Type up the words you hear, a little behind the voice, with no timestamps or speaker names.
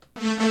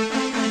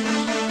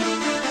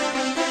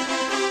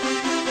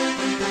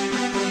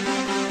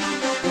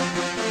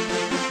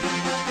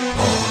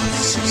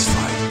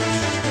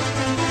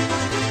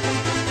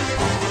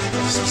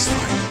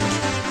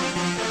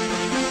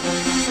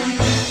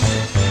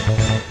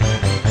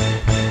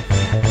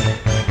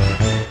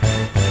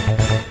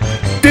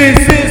This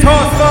is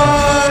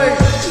Horsefly!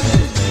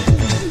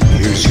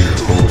 Here's your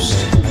host,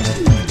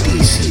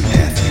 DC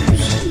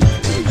Matthews.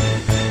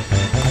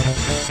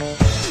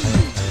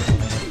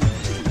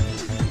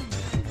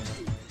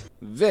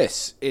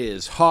 This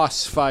is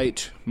Hoss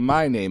Fight.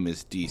 My name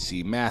is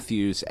DC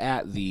Matthews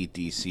at the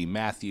DC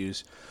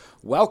Matthews.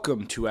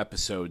 Welcome to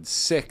episode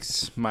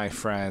 6, my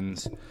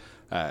friends,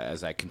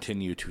 as I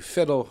continue to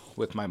fiddle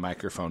with my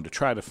microphone to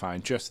try to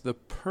find just the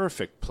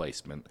perfect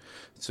placement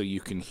so you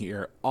can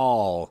hear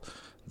all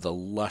the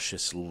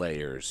luscious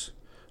layers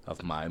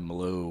of my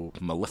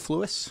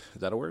mellifluous,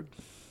 is that a word?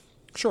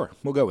 Sure,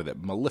 we'll go with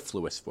it,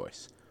 mellifluous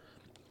voice.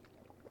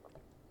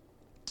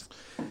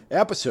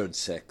 Episode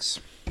 6.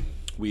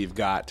 We've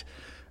got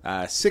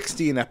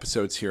 16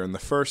 episodes here in the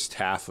first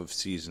half of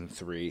Season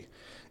 3,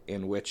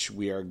 in which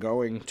we are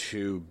going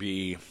to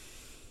be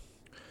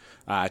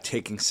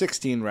taking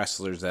 16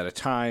 wrestlers at a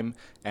time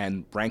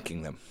and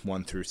ranking them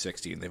 1 through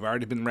 16. They've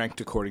already been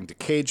ranked according to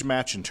Cage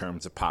Match in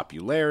terms of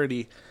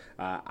popularity.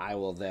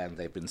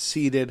 They've been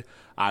seeded.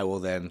 I will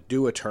then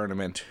do a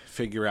tournament,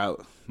 figure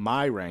out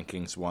my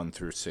rankings 1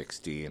 through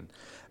 16.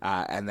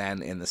 And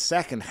then in the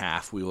second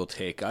half, we will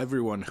take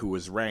everyone who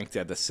was ranked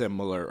at a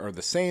similar or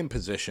the same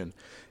position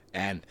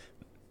and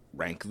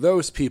rank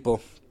those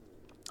people.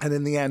 And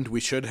in the end, we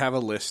should have a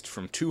list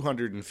from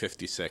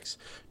 256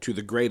 to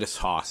the greatest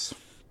Hoss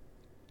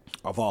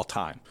of all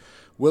time.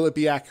 Will it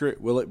be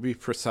accurate? Will it be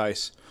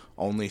precise?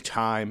 Only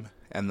time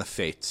and the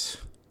fates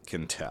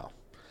can tell.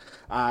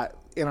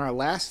 In our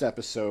last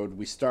episode,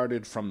 we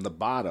started from the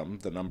bottom,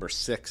 the number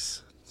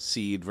 6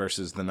 seed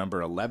versus the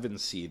number 11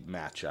 seed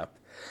matchup,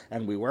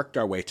 and we worked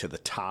our way to the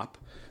top.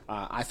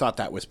 I thought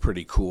that was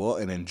pretty cool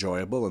and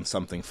enjoyable and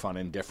something fun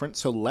and different,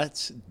 so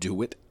let's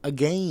do it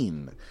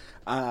again.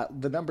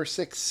 The number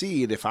 6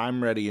 seed, if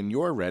I'm ready and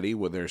you're ready,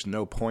 well, there's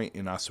no point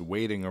in us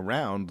waiting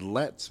around.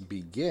 Let's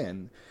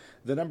begin.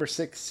 The number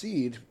 6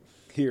 seed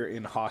here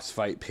in Hoss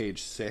Fight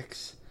page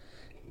 6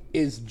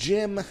 is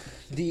Jim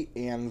the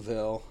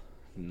Anvil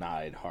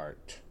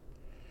Neidhart.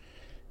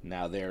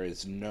 Now, there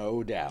is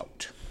no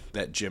doubt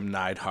that Jim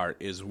Neidhart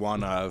is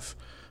one of,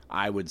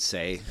 I would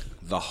say,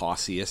 the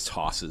hossiest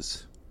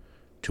hosses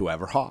to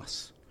ever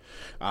hoss.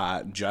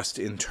 Just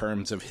in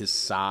terms of his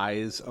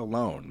size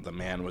alone, the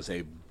man was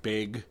a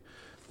big,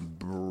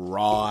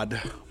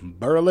 broad,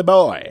 burly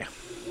boy.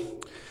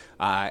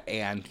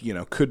 And,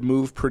 could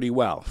move pretty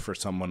well for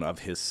someone of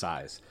his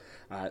size.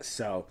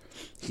 So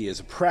he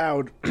is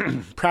proud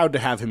to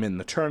have him in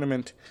the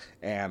tournament,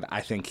 and I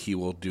think he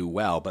will do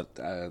well. But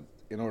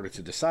in order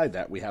to decide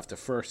that, we have to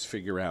first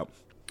figure out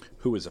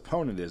who his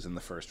opponent is in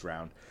the first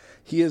round.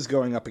 He is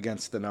going up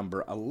against the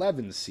number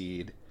 11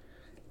 seed,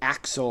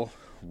 Axel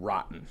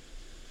Rotten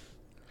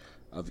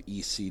of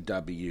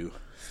ECW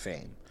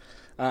fame.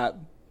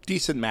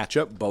 Decent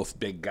matchup, both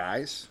big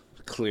guys.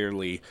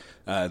 Clearly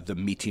the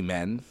meaty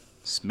men,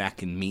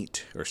 smacking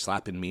meat or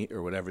slapping meat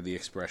or whatever the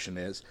expression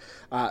is.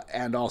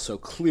 And also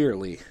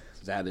clearly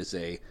that is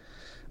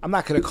I'm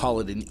not going to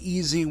call it an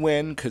easy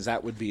win because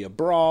that would be a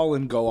brawl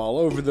and go all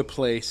over the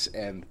place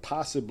and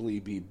possibly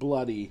be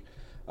bloody.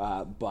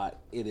 But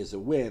it is a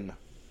win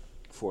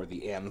for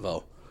the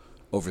Anvil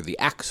over the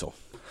Axel.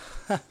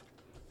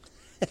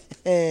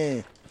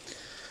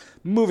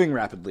 Moving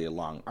rapidly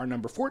along, our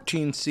number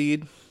 14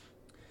 seed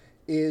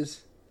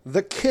is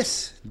the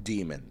Kiss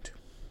Demon.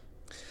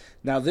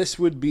 Now, this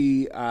would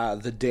be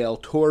the Dale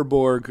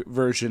Torborg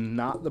version,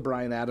 not the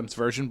Brian Adams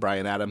version.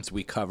 Brian Adams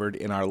we covered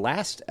in our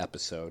last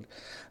episode.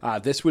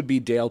 This would be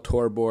Dale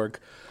Torborg.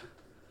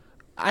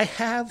 I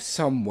have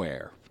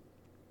somewhere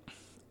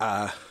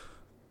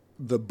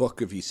the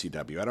book of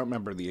ECW. I don't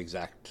remember the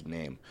exact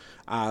name.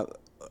 I'll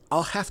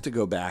have to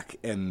go back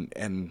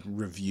and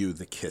review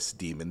the Kiss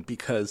Demon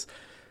because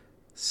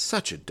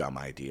such a dumb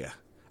idea.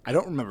 I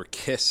don't remember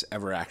Kiss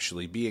ever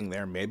actually being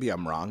there. Maybe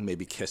I'm wrong.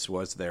 Maybe Kiss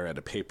was there at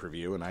a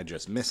pay-per-view and I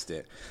just missed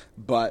it.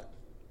 But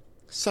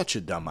such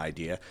a dumb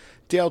idea.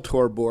 Dale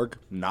Torborg,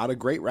 not a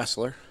great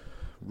wrestler.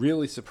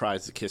 Really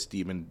surprised the Kiss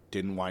Demon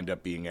didn't wind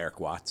up being Eric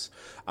Watts.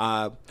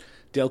 Dale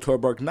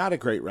Torborg, not a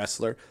great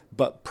wrestler,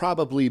 but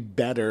probably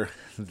better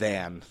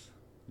than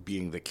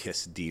being the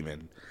Kiss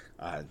Demon.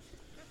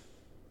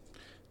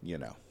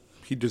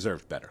 He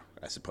deserved better,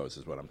 I suppose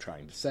is what I'm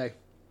trying to say.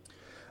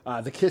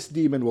 The Kiss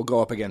Demon will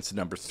go up against the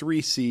number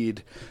 3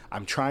 seed.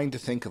 I'm trying to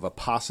think of a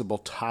possible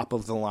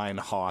top-of-the-line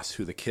hoss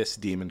who the Kiss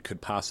Demon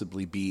could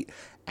possibly beat,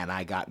 and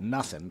I got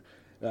nothing.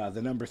 The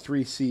number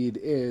 3 seed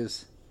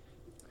is...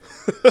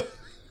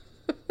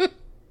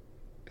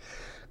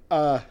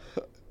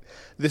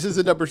 This is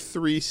a number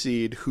 3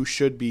 seed who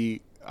should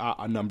be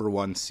a number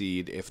 1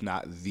 seed, if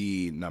not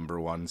the number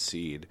 1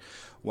 seed.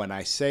 When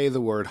I say the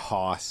word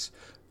hoss,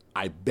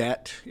 I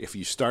bet if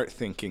you start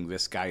thinking,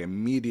 this guy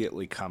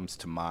immediately comes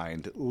to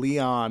mind.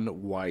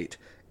 Leon White,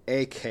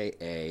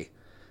 a.k.a.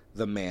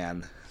 the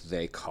man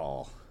they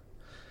call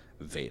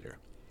Vader.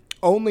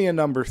 Only a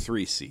number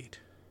 3 seed.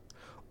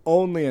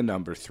 Only a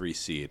number 3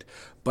 seed.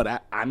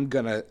 But I'm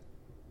gonna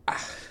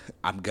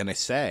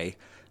say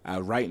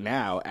right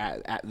now,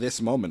 at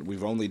this moment,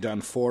 we've only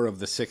done 4 of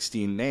the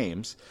 16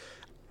 names.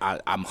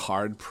 I'm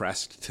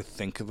hard-pressed to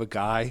think of a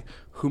guy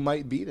who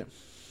might beat him.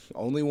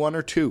 Only one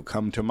or two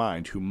come to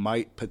mind who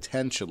might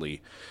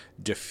potentially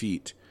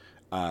defeat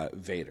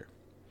Vader.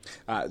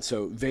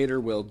 So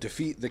Vader will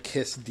defeat the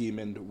Kiss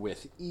Demon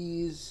with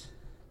ease,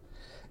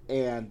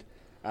 and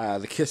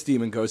the Kiss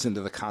Demon goes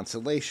into the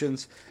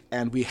Constellations,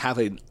 and we have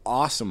an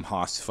awesome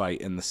Hoss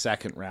fight in the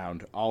second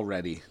round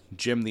already.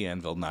 Jim the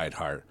Anvil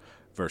Neidhart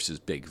versus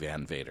Big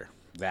Van Vader.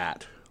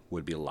 That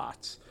would be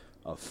lots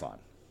of fun.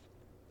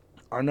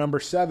 Our number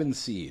 7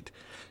 seed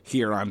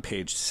here on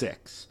page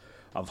 6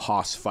 of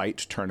Hoss Fight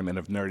Tournament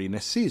of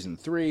Nerdiness Season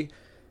 3,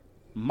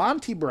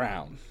 Monty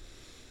Brown,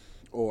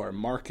 or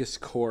Marcus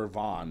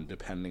Corvon,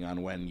 depending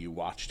on when you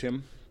watched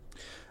him.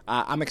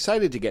 I'm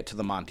excited to get to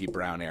the Monty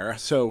Brown era,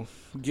 so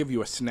give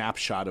you a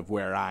snapshot of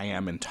where I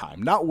am in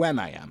time. Not when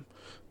I am.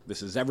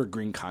 This is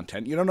evergreen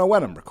content. You don't know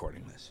when I'm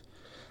recording this.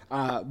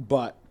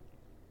 But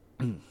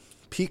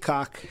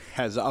Peacock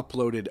has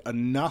uploaded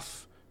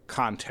enough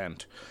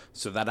content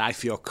so that I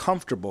feel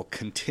comfortable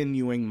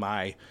continuing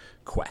my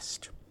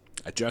quest.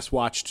 I just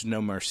watched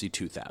No Mercy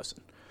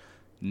 2000.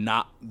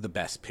 Not the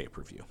best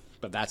pay-per-view,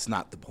 but that's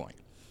not the point.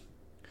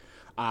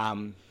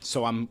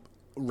 So I'm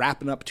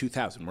wrapping up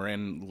 2000. We're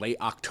in late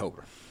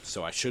October,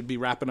 so I should be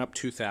wrapping up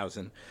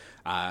 2000.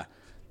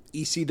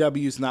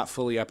 ECW's not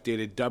fully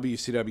updated.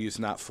 WCW's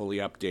not fully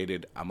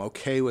updated. I'm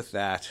okay with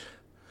that.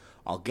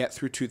 I'll get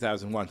through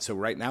 2001. So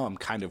right now I'm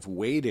kind of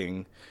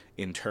waiting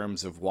in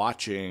terms of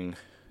watching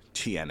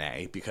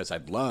TNA because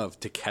I'd love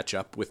to catch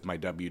up with my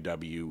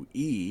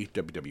WWF/E,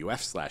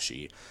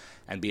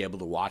 and be able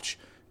to watch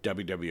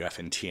WWF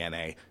and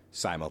TNA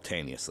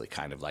simultaneously,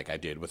 kind of like I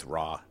did with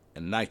Raw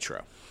and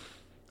Nitro.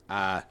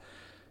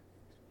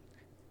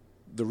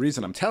 The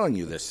reason I'm telling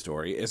you this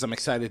story is I'm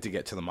excited to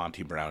get to the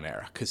Monty Brown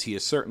era, because he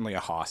is certainly a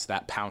Hoss.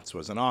 That pounce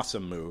was an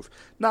awesome move.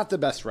 Not the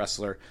best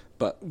wrestler,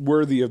 but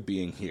worthy of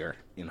being here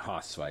in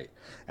Hoss Fight.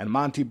 And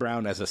Monty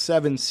Brown, as a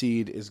 7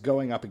 seed, is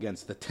going up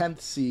against the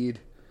 10th seed,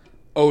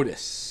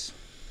 Otis.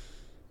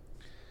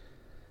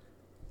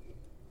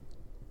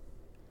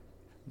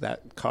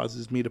 That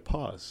causes me to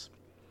pause.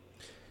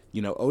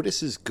 You know,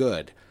 Otis is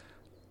good.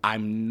 I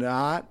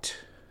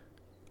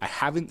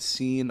haven't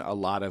seen a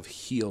lot of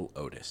heel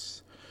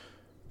Otis.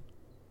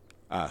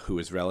 Who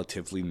is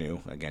relatively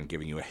new. Again,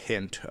 giving you a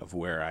hint of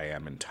where I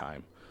am in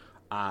time.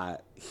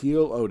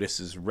 Heel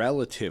Otis is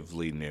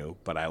relatively new,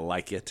 but I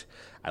like it.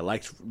 I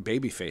liked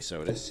Babyface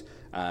Otis.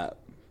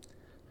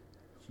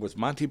 Was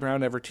Monty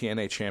Brown ever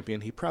TNA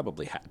champion? He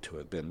probably had to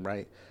have been,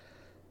 right?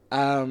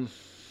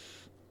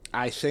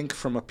 I think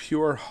from a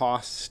pure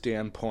Hoss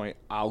standpoint,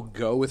 I'll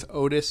go with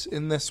Otis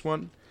in this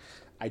one.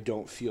 I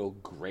don't feel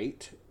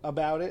great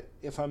about it,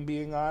 if I'm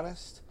being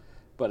honest,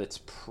 but it's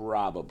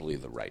probably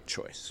the right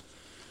choice.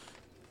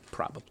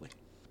 Probably.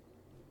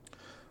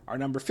 Our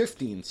number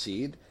 15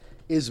 seed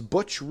is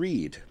Butch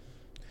Reed.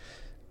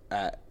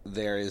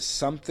 There is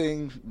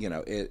something,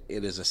 it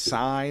is a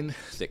sign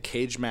that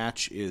Cage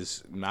Match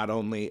is not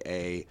only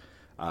a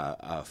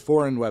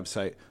foreign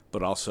website,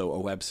 but also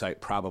a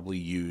website probably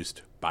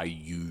used by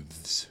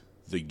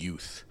the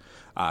youth,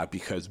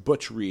 because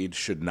Butch Reed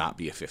should not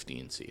be a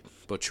 15 seed.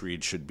 Butch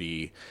Reed should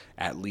be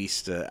at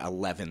least a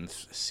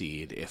 11th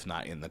seed, if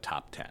not in the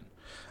top 10.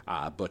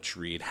 Butch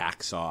Reed,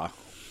 Hacksaw,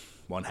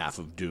 one half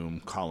of Doom,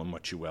 call him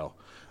what you will.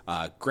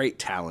 Great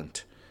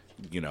talent,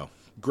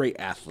 great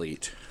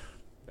athlete,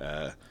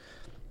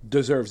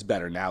 deserves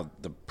better. Now,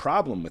 the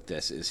problem with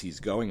this is he's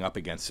going up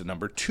against a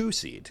number 2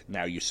 seed.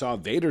 Now, you saw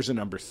Vader's a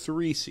number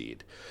 3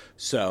 seed.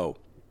 So,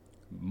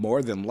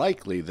 more than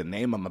likely, the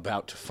name I'm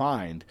about to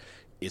find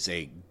is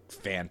a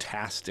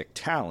fantastic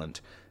talent.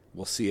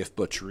 We'll see if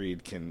Butch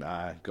Reed can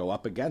go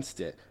up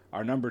against it.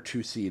 Our number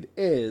 2 seed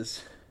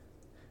is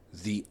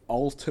the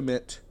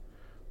Ultimate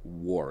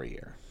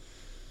Warrior.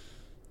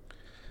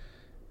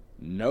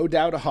 No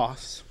doubt a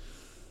Hoss.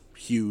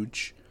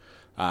 Huge.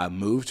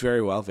 Moved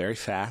very well, very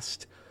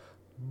fast.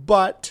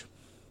 But,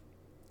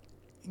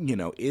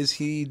 is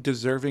he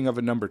deserving of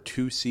a number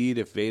 2 seed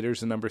if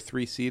Vader's a number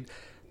 3 seed?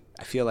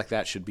 I feel like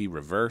that should be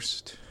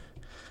reversed.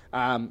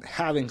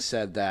 Having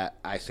said that,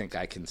 I think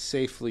I can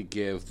safely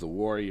give the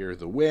Warrior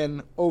the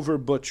win over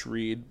Butch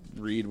Reed.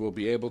 Reed will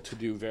be able to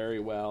do very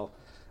well,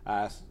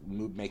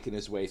 making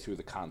his way through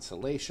the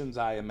Constellations,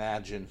 I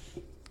imagine.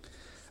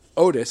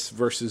 Otis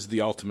versus the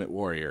Ultimate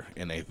Warrior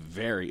in a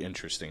very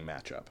interesting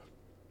matchup.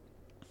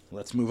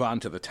 Let's move on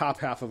to the top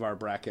half of our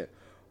bracket.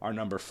 Our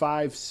number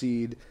 5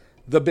 seed,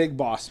 the Big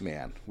Boss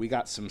Man. We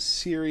got some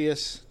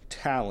serious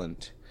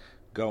talent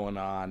going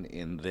on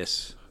in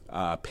this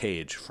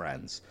page,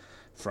 friends.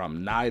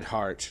 From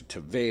Neidhart to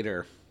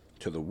Vader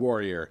to the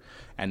Warrior,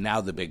 and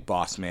now the Big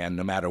Boss Man,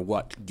 no matter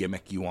what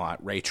gimmick you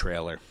want. Ray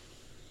Traylor.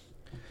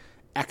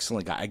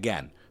 Excellent guy.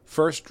 Again,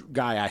 first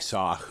guy I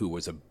saw who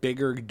was a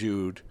bigger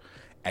dude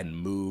and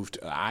moved.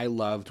 I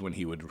loved when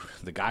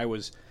the guy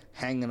was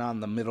hanging on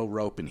the middle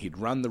rope and he'd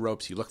run the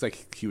ropes. He looked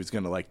like he was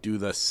going to do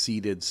the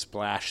seated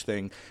splash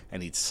thing,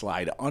 and he'd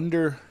slide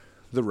under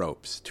the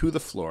ropes to the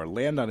floor,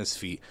 land on his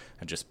feet,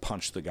 and just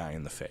punch the guy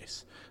in the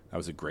face. That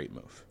was a great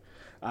move.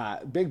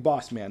 Big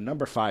Boss Man,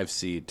 number 5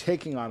 seed,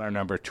 taking on our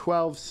number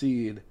 12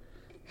 seed,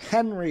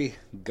 Henry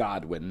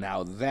Godwinn.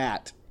 Now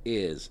that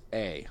is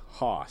a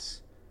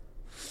hoss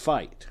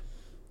fight.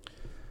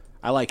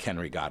 I like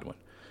Henry Godwinn.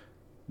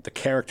 The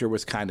character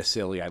was kind of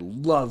silly. I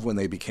love when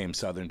they became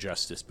Southern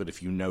Justice, but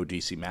if you know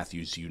DC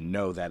Matthews, you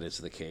know that is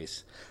the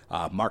case.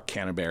 Mark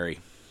Canterbury,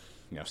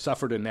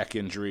 suffered a neck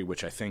injury,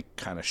 which I think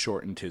kind of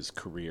shortened his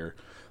career,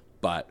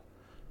 but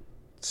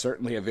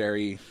certainly a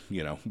very,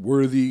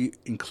 worthy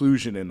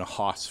inclusion in a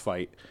hoss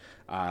fight.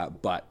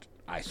 But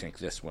I think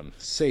this one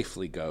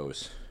safely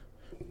goes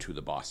to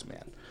the Boss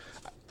Man.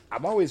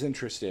 I'm always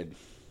interested.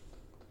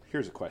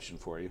 Here's a question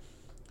for you.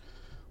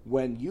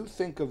 When you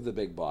think of the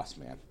Big Boss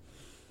Man,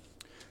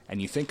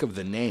 and you think of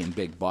the name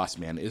Big Boss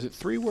Man, is it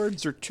 3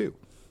 words or 2?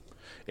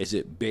 Is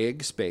it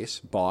big space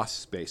boss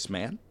space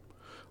man?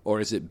 Or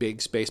is it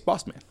big space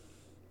boss man?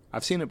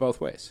 I've seen it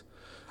both ways.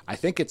 I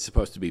think it's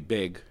supposed to be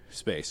big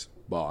space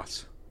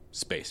boss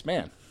space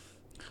man.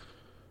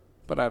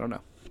 But I don't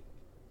know.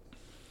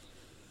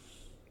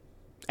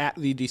 At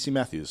the DC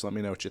Matthews, let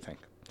me know what you think.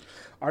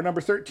 Our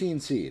number 13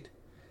 seed,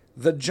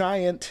 the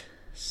Giant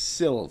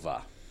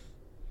Silva.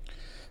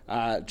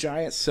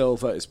 Giant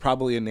Silva is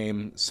probably a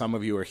name some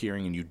of you are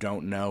hearing and you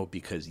don't know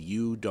because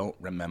you don't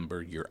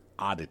remember your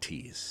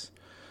oddities.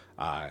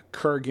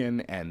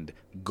 Kurgan and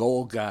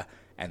Golga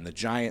and the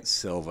Giant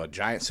Silva.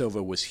 Giant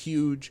Silva was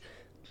huge,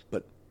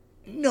 but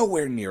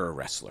nowhere near a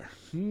wrestler.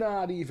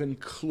 Not even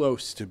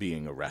close to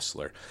being a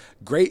wrestler.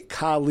 Great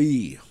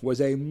Khali was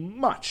a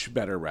much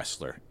better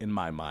wrestler, in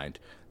my mind,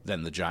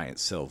 than the Giant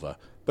Silva.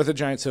 But the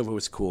Giant Silva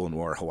was cool and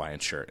wore a Hawaiian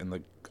shirt, and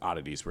the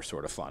oddities were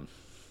sort of fun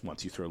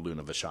once you throw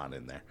Luna Vachon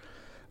in there.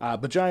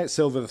 But Giant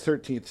Silva, the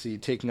 13th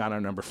seed, taking on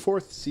our number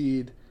 4th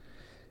seed,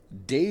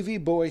 Davey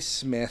Boy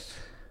Smith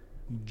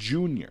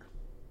Jr.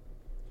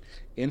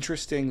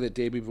 Interesting that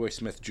Davey Boy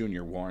Smith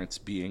Jr. warrants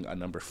being a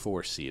number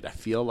 4 seed. I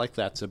feel like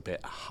that's a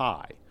bit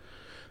high.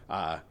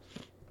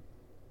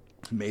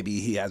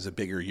 Maybe he has a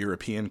bigger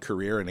European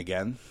career, and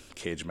again,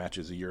 Cage Match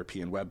is a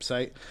European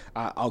website.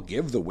 I'll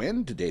give the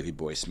win to Davey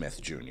Boy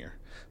Smith Jr.,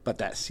 but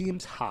that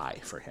seems high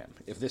for him.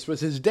 If this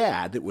was his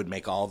dad, it would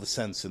make all the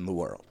sense in the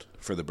world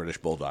for the British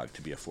Bulldog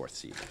to be a 4th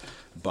seed.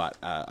 But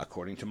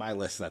according to my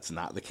list, that's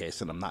not the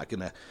case, and I'm not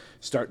going to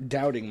start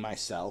doubting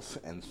myself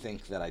and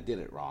think that I did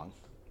it wrong.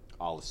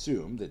 I'll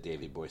assume that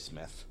Davey Boy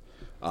Smith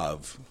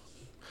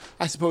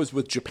I suppose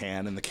with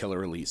Japan and the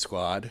Killer Elite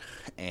Squad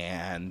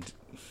and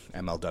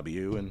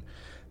MLW,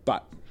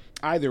 but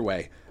either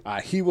way,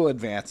 he will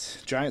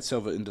advance Giant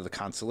Silva into the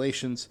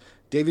Consolations.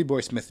 Davey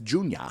Boy Smith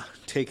Jr.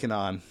 taking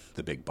on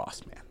the Big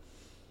Boss Man.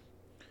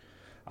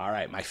 All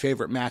right, my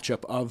favorite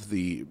matchup of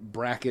the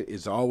bracket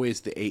is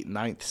always the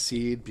 8-9th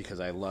seed because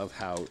I love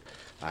how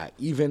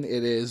even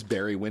it is.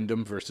 Barry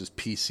Windham versus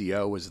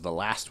PCO was the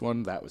last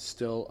one. That was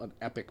still an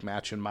epic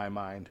match in my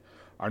mind.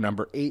 Our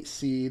number 8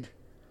 seed.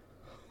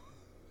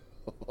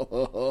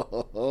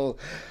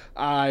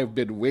 I've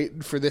been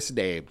waiting for this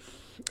name.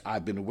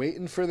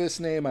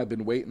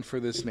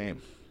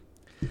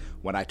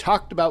 When I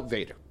talked about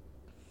Vader,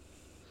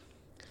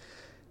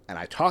 and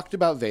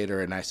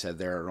I said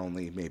there are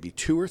only maybe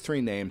 2 or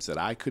 3 names that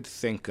I could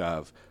think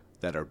of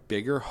that are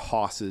bigger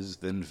hosses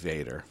than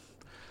Vader,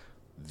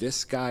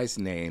 this guy's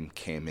name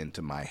came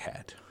into my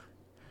head.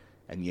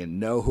 And you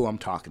know who I'm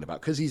talking about,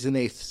 because he's an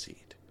 8th seed.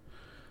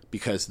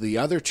 Because the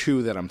other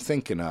 2 that I'm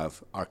thinking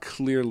of are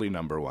clearly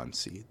number 1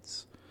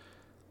 seeds.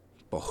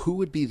 But who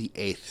would be the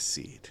 8th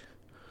seed?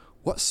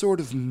 What sort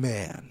of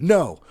man?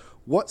 No,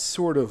 what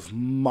sort of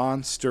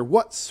monster?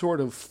 What sort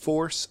of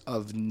force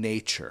of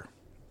nature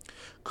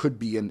could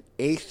be an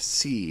 8th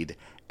seed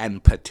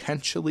and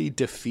potentially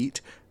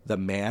defeat the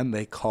man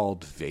they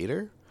called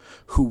Vader,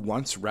 who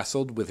once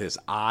wrestled with his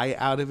eye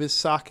out of his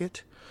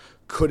socket?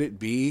 Could it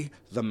be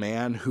the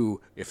man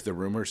who, if the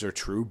rumors are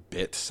true,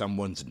 bit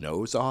someone's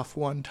nose off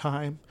one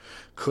time?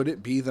 Could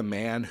it be the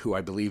man who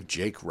I believe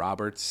Jake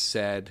Roberts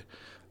said,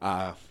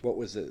 what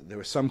was it? There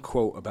was some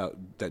quote about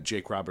that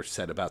Jake Roberts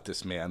said about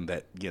this man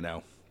that,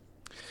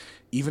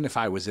 even if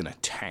I was in a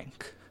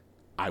tank,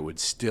 I would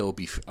still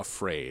be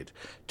afraid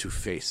to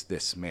face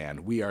this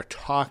man. We are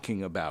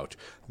talking about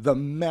the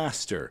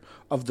master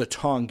of the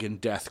Tongan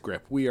death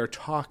grip. We are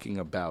talking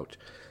about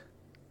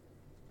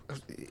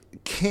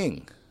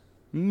King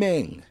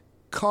Ming,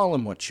 call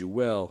him what you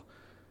will.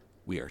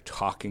 We are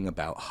talking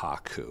about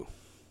Haku.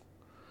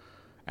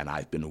 And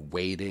I've been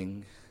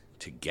waiting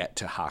to get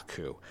to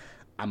Haku.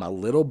 I'm a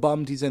little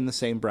bummed he's in the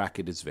same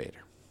bracket as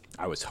Vader.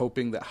 I was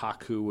hoping that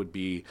Haku would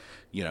be,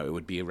 it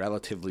would be a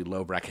relatively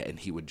low bracket and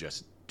he would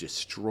just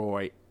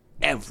destroy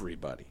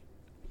everybody.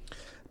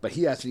 But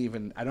he hasn't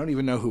even, I don't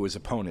even know who his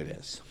opponent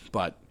is.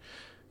 But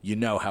you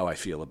know how I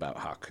feel about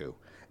Haku.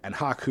 And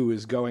Haku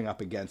is going up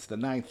against the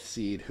 9th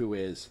seed, who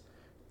is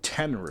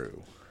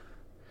Tenryu.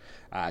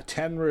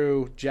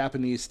 Tenryu,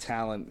 Japanese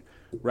talent,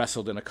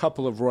 wrestled in a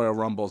couple of Royal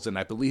Rumbles and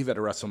I believe at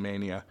a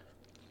WrestleMania.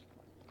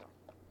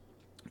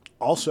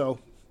 Also,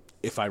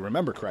 if I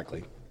remember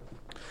correctly,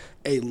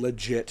 a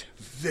legit,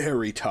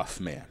 very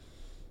tough man.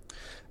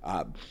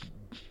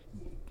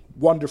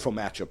 Wonderful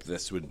matchup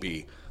this would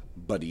be,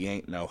 but he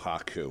ain't no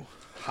Haku.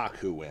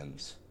 Haku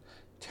wins.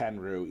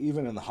 Tenryu,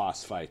 even in the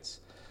Haas fights,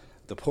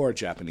 the poor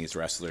Japanese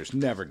wrestlers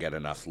never get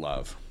enough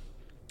love.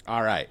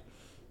 All right.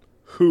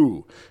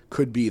 Who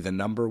could be the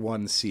number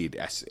one seed?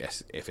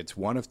 If it's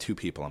one of two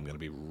people, I'm going to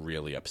be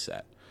really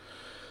upset.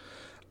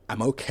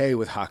 I'm okay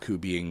with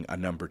Haku being a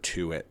number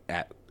two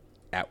at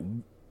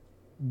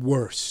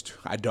worst.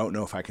 I don't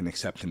know if I can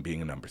accept him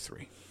being a number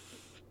three.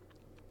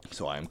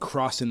 So I'm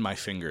crossing my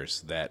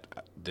fingers that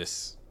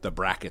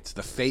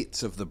the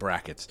fates of the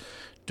brackets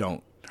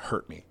don't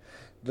hurt me.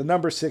 The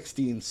number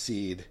 16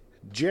 seed,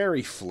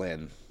 Jerry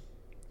Flynn.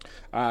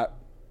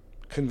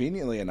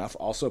 Conveniently enough,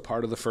 also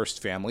part of the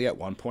first family at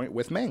one point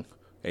with Meng,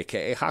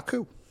 a.k.a.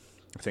 Haku.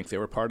 I think they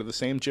were part of the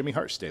same Jimmy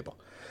Hart stable.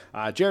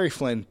 Jerry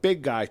Flynn,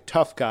 big guy,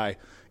 tough guy,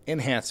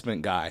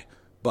 enhancement guy,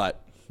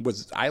 but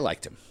I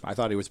liked him. I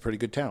thought he was pretty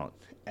good talent.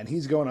 And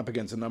he's going up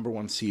against the number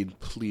one seed.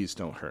 Please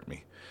don't hurt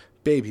me.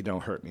 Baby,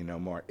 don't hurt me no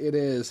more. It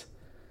is...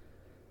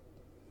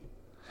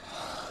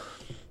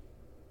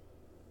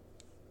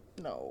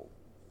 No.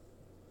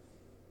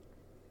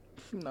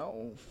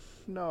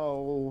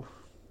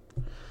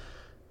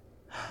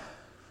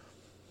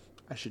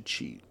 I should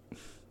cheat.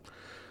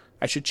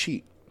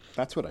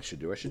 That's what I should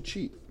do. I should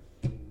cheat.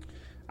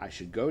 I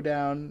should go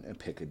down and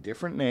pick a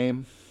different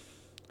name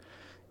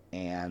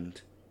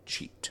and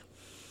cheat.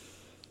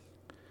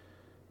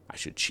 I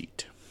should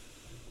cheat.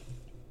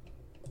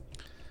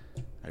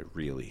 I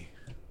really,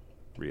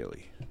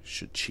 really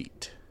should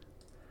cheat.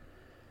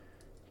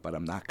 But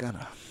I'm not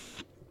gonna.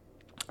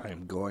 I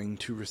am going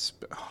to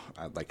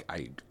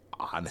I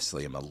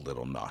honestly am a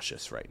little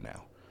nauseous right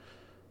now.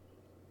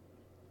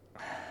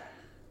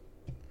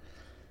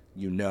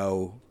 You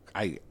know,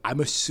 I'm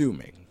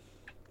assuming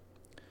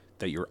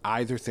that you're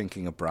either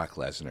thinking of Brock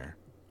Lesnar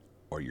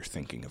or you're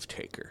thinking of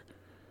Taker.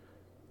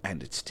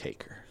 And it's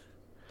Taker.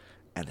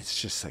 And it's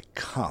just like,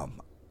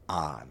 come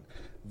on.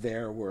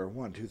 There were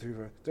 1, 2, 3,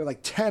 4. There are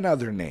like 10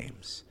 other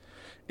names.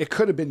 It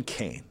could have been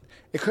Kane.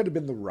 It could have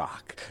been The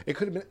Rock. It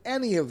could have been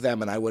any of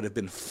them, and I would have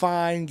been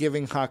fine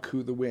giving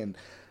Haku the win.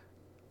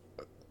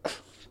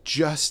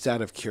 Just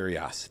out of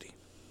curiosity.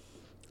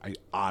 I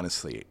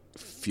honestly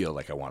feel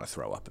like I want to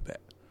throw up a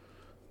bit.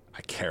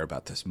 I care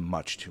about this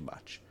much too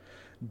much.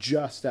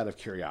 Just out of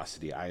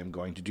curiosity, I am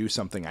going to do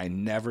something I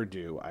never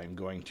do.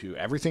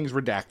 Everything's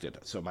redacted.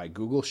 So my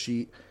Google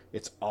Sheet,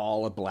 it's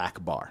all a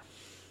black bar.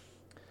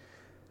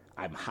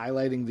 I'm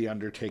highlighting the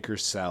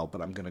Undertaker's cell,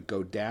 but I'm going to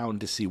go down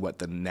to see what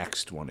the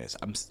next one is.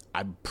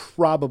 I'm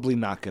probably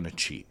not going to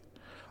cheat.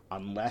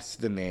 Unless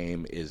the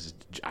name is...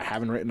 I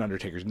haven't written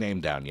Undertaker's name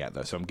down yet,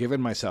 though, so I'm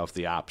giving myself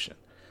the option.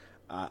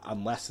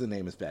 Unless the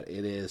name is bad.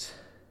 It is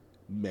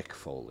Mick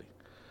Foley.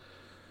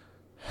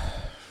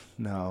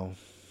 No,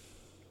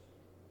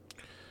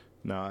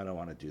 I don't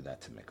want to do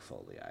that to Mick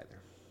Foley either.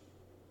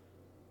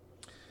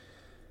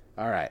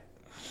 All right.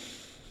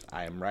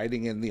 I am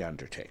writing in The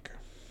Undertaker.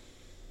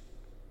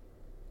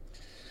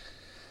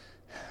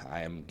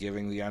 I am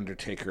giving The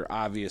Undertaker,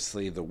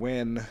 obviously, the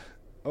win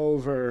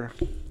over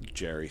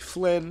Jerry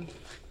Flynn,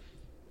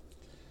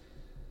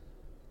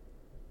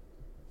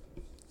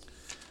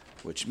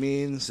 which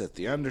means that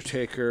The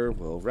Undertaker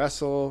will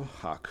wrestle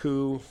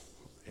Haku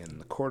in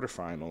the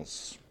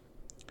quarterfinals,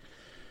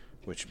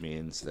 which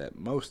means that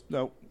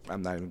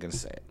I'm not even going to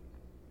say it.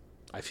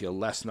 I feel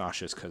less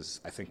nauseous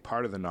because I think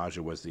part of the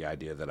nausea was the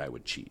idea that I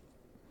would cheat.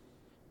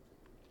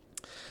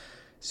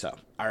 So,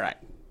 all right.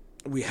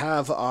 We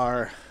have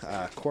our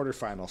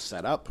quarterfinal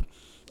set up.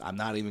 I'm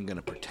not even going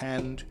to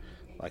pretend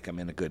like I'm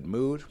in a good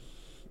mood.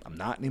 I'm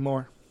not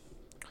anymore.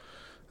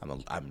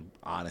 I'm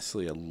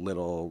honestly a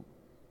little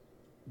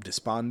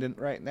despondent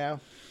right now.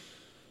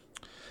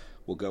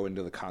 We'll go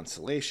into the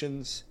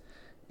consolations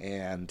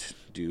and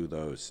do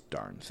those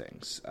darn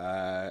things.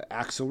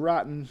 Axel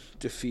Rotten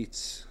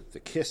defeats the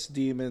Kiss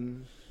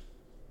Demon.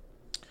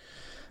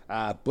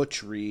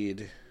 Butch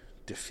Reed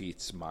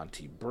defeats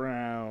Monty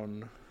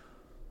Brown.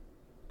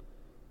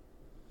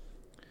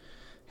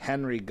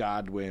 Henry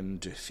Godwin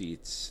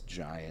defeats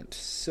Giant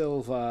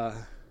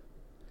Silva.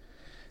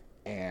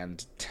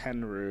 And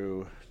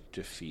Tenryu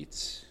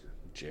defeats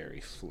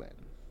Jerry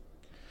Flynn.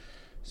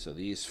 So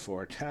these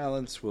four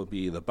talents will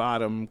be the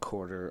bottom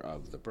quarter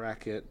of the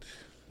bracket.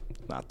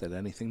 Not that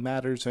anything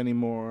matters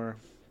anymore.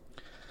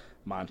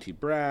 Monty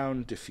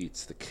Brown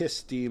defeats the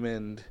Kiss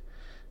Demon.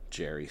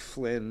 Jerry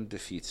Flynn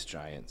defeats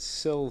Giant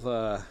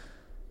Silva.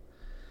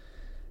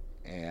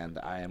 And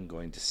I am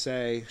going to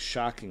say,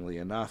 shockingly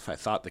enough, I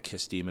thought the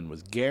Kiss Demon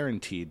was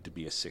guaranteed to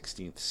be a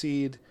 16th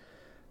seed,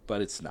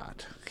 but it's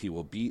not. He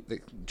will beat the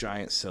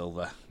Giant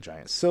Silva.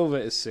 Giant Silva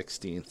is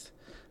 16th.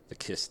 The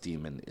Kiss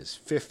Demon is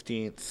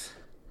 15th.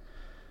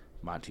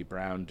 Monty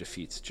Brown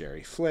defeats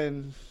Jerry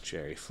Flynn.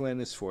 Jerry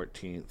Flynn is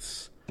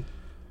 14th.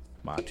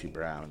 Monty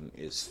Brown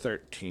is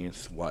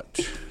 13th. What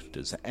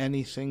does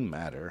anything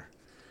matter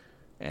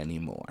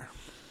anymore?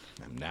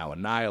 I'm now a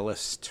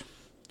nihilist.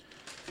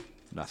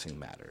 Nothing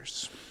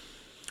matters.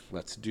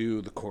 Let's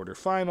do the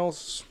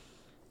quarterfinals.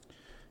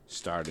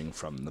 Starting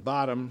from the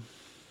bottom,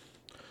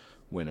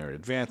 Winner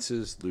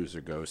advances.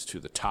 Loser goes to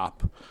the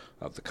top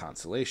of the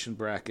consolation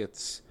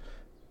brackets.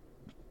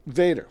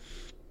 Vader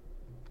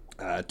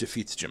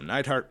defeats Jim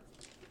Neidhart.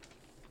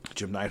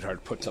 Jim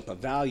Neidhart puts up a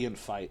valiant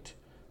fight,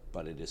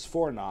 but it is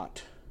for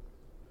naught.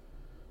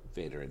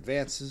 Vader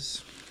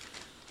advances.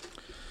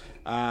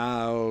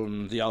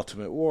 The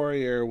Ultimate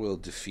Warrior will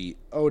defeat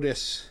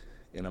Otis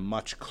in a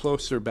much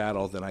closer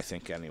battle than I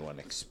think anyone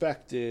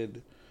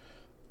expected.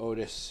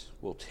 Otis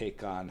will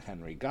take on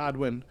Henry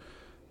Godwinn.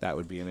 That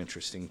would be an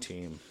interesting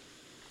team.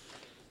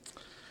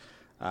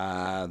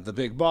 The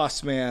Big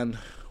Boss Man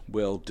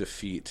will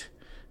defeat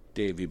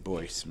Davey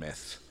Boy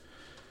Smith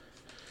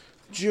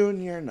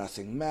Jr.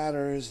 Nothing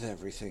matters.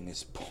 Everything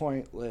is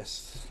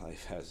pointless.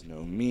 Life has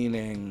no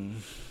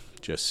meaning.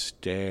 Just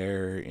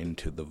stare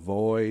into the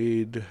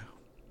void.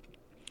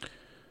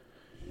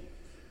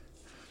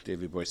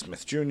 Davey Boy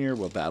Smith Jr.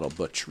 will battle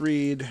Butch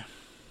Reed.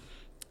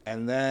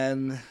 And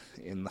then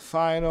in the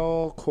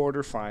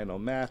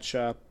quarterfinal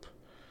matchup,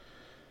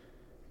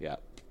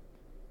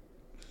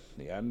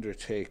 The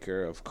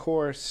Undertaker, of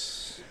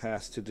course,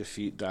 has to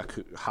defeat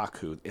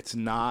Haku. It's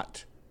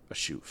not a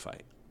shoot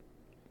fight.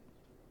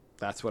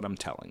 That's what I'm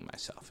telling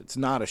myself. It's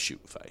not a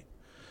shoot fight.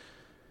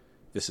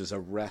 This is a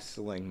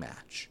wrestling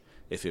match.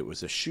 If it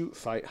was a shoot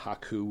fight,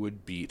 Haku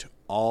would beat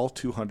all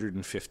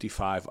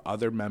 255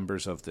 other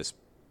members of this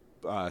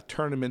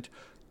tournament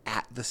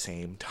at the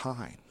same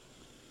time.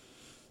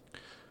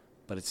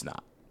 But it's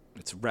not.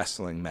 It's a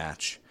wrestling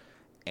match,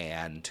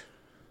 and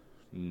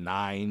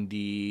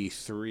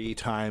 93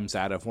 times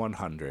out of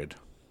 100,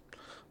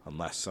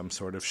 unless some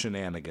sort of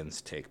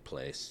shenanigans take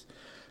place,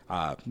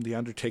 The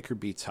Undertaker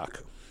beats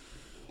Haku.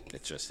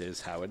 It just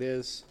is how it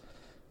is.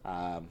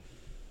 Haku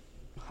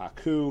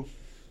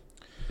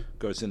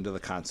goes into the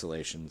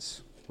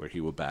consolations, where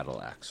he will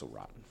battle Axel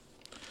Rotten.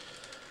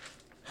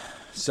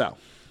 So,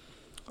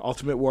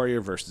 Ultimate Warrior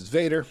versus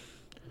Vader,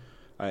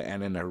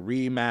 and in a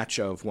rematch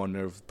of one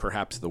of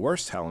perhaps the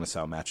worst Hell in a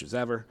Cell matches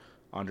ever,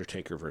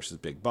 Undertaker versus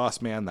Big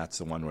Boss Man. That's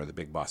the one where the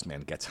Big Boss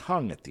Man gets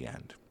hung at the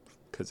end,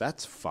 because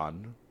that's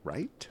fun,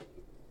 right?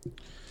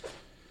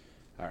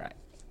 All right.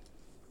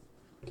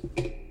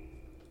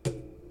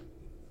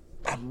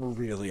 I'm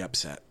really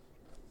upset.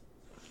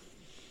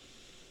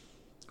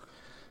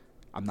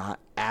 I'm not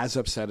as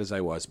upset as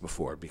I was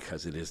before,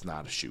 because it is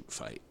not a shoot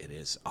fight. It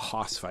is a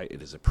hoss fight.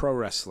 It is a pro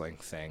wrestling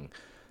thing.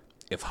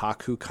 If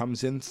Haku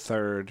comes in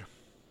third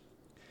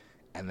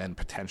and then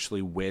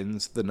potentially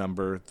wins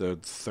the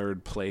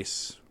third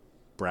place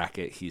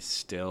bracket, he's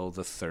still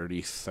the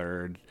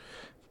 33rd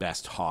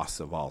best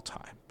hoss of all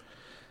time.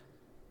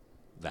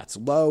 That's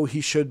low. He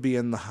should be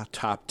in the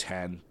top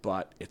 10,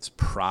 but it's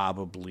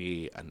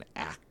probably an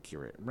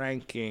accurate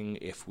ranking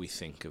if we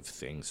think of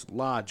things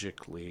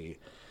logically,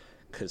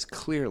 because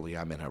clearly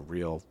I'm in a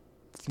real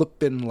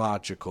flippin'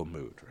 logical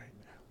mood right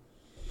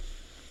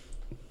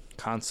now.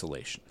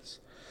 Consolations.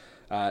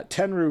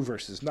 Tenryu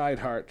versus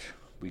Neidhart.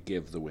 We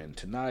give the win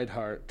to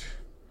Neidhart.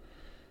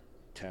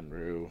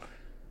 Tenryu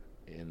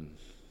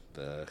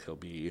he'll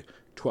be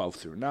 12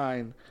 through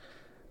 9.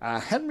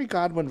 Henry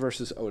Godwinn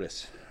versus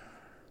Otis.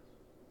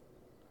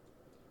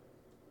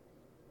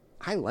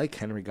 I like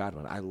Henry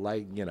Godwinn. I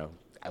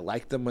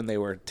liked them when they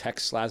were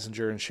Tex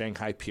Slazenger and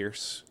Shanghai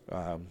Pierce,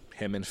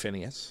 him and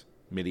Phineas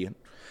Midian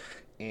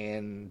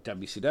in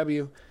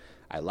WCW.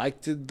 I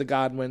liked the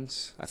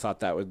Godwinns. I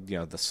thought that would,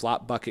 the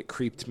slop bucket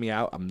creeped me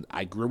out.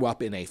 I grew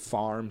up in a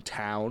farm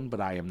town,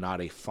 but I am not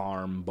a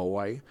farm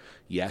boy.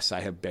 Yes, I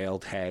have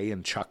baled hay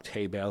and chucked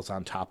hay bales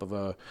on top of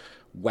a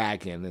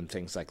wagon and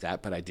things like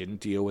that, but I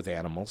didn't deal with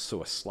animals,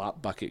 so a slop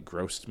bucket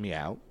grossed me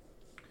out.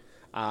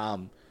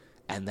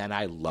 And then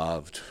I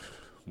loved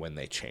when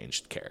they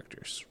changed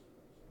characters.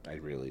 I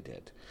really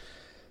did.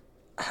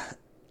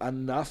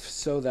 Enough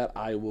so that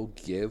I will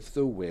give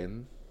the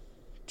win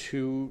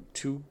to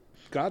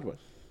Godwinn.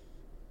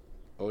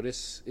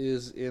 Otis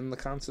is in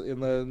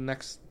the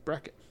next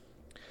bracket.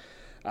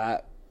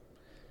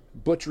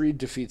 Butch Reed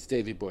defeats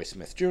Davey Boy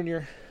Smith Jr.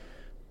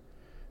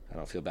 I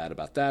don't feel bad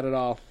about that at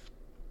all.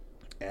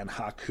 And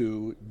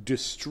Haku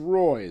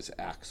destroys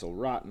Axel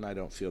Rotten. I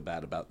don't feel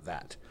bad about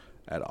that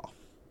at all.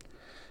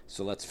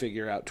 So let's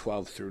figure out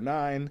 12 through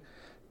 9.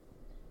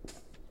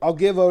 I'll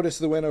give Otis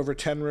the win over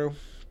Tenryu.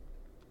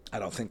 I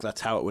don't think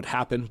that's how it would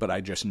happen, but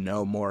I just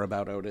know more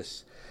about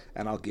Otis.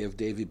 And I'll give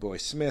Davey Boy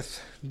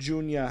Smith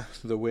Jr.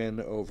 the win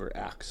over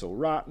Axel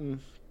Rotten.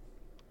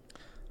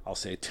 I'll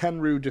say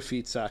Tenryu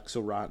defeats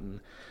Axel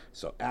Rotten.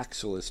 So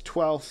Axel is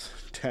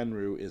 12th,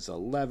 Tenryu is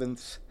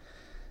 11th.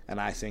 And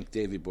I think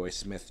Davey Boy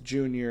Smith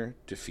Jr.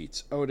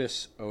 defeats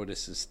Otis.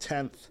 Otis is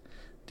 10th.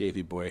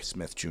 Davey Boy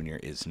Smith Jr.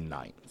 is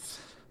 9th.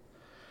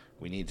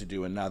 We need to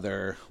do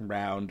another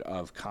round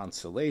of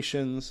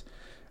consolations.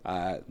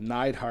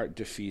 Neidhart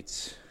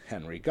defeats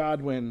Henry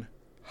Godwinn.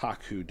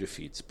 Haku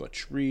defeats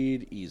Butch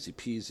Reed. Easy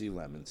peasy,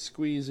 lemon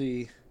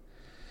squeezy.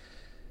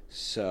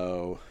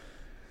 So,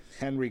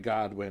 Henry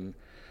Godwinn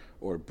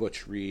or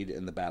Butch Reed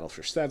in the battle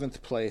for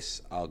 7th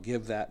place. I'll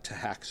give that to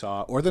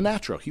Hacksaw, or the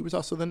Natural. He was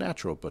also the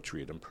Natural, Butch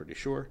Reed, I'm pretty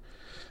sure.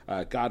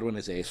 Godwinn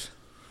is 8th.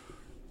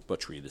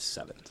 Butch Reed is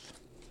 7th.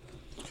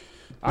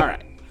 All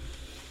right.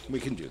 We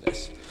can do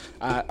this.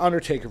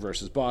 Undertaker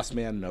versus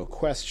Bossman, no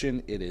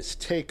question. It is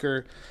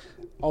Taker.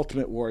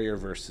 Ultimate Warrior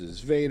versus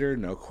Vader,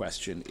 no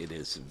question. It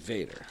is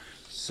Vader.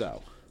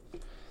 So,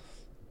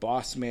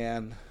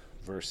 Bossman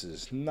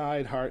versus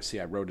Neidhart. See,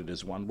 I wrote it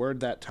as one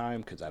word that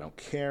time because I don't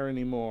care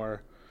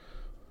anymore.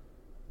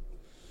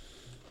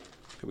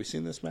 Have we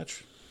seen this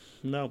match?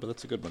 No, but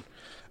that's a good one.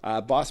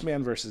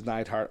 Bossman versus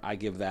Neidhart. I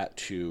give that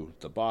to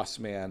the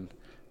Bossman.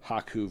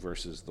 Haku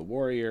versus the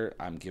Warrior.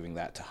 I'm giving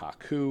that to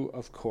Haku,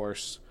 of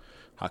course.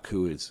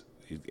 Haku is,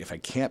 if I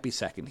can't be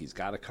second, he's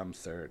got to come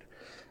third.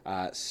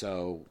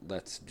 So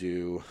let's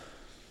do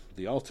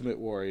the Ultimate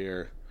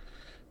Warrior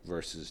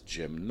versus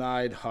Jim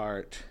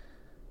Neidhart.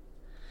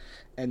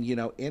 And, you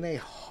know, in a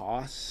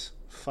Hoss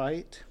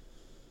fight,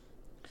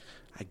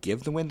 I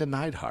give the win to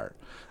Neidhart.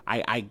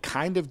 I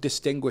kind of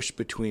distinguish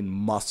between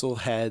muscle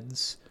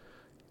heads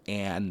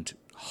and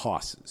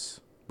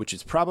Hosses, which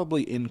is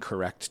probably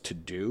incorrect to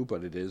do,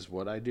 but it is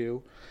what I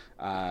do.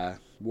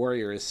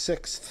 Warrior is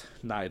 6th.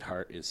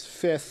 Neidhart is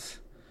 5th.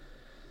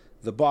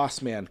 The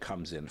Bossman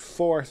comes in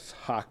 4th.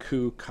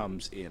 Haku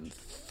comes in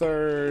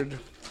 3rd.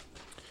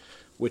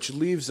 Which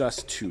leaves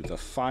us to the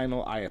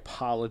final. I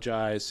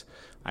apologize.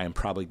 I am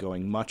probably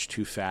going much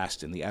too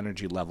fast, and the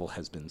energy level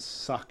has been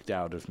sucked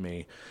out of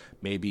me.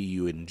 Maybe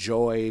you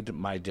enjoyed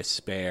my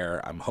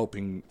despair. I'm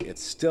hoping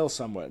it's still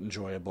somewhat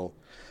enjoyable.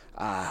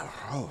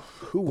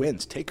 Who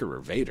wins, Taker or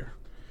Vader?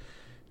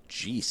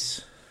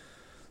 Jeez.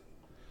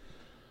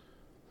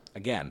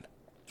 Again,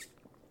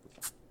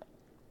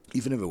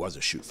 even if it was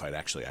a shoot fight,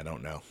 actually, I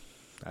don't know.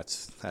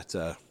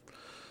 That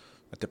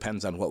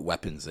depends on what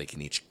weapons they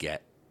can each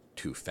get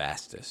to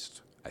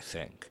fastest, I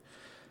think.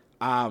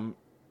 I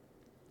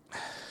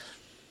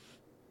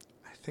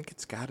think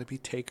it's got to be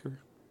Taker.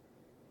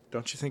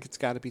 Don't you think it's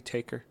got to be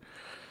Taker?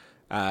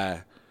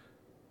 I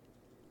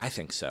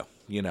think so.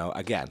 You know,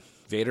 again,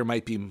 Vader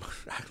might be...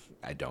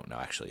 I don't know,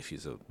 actually, if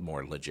he's a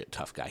more legit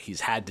tough guy. He's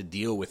had to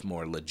deal with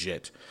more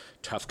legit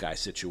tough guy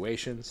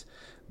situations.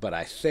 But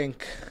I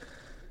think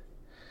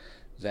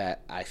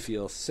that I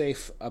feel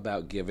safe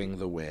about giving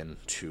the win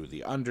to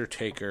The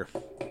Undertaker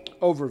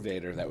over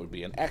Vader. That would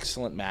be an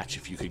excellent match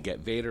if you could get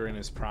Vader in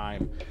his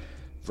prime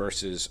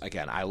versus,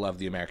 again, I love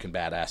the American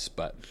Badass,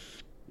 but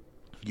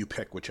you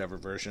pick whichever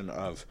version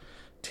of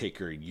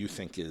Taker you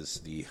think is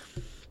the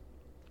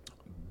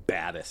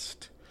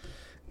baddest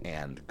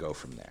and go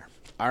from there.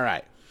 All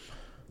right.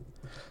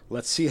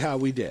 Let's see how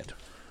we did.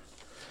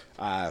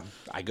 I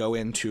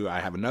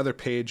have another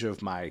page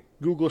of my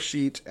Google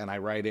sheet, and I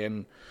write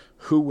in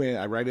who win.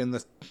 I write in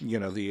the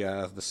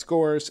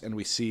scores, and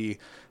we see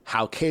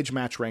how Cage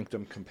Match ranked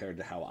them compared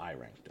to how I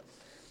ranked them.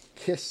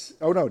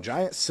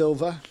 Giant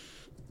Silva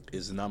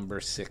is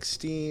number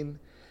 16.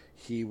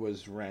 He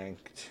was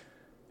ranked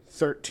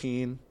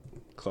 13,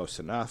 close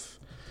enough.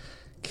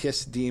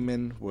 Kiss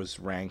Demon was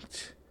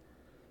ranked,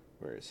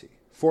 where is he?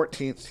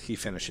 14th. He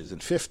finishes in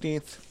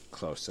 15th,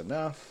 close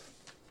enough.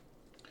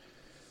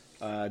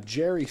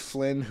 Jerry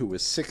Flynn, who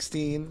was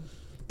 16,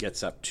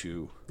 gets up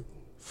to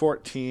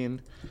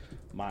 14.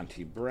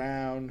 Monty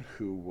Brown,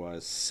 who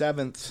was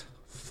 7th,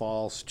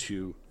 falls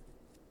to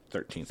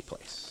 13th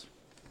place.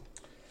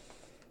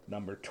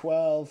 Number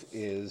 12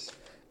 is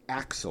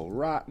Axel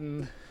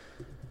Rotten.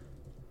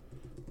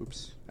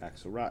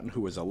 Axel Rotten,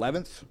 who was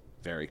 11th,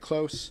 very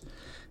close.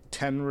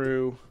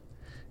 Tenru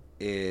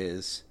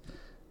is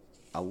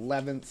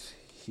 11th.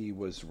 He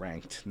was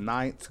ranked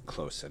 9th,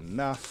 close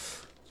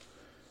enough.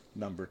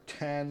 Number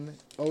 10,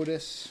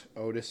 Otis.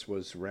 Otis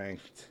was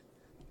ranked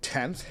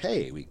 10th.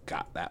 Hey, we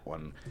got that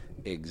one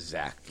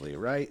exactly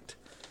right.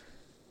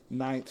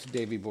 9th,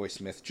 Davey Boy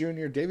Smith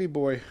Jr. Davey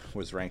Boy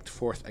was ranked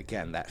 4th.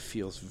 Again, that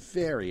feels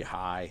very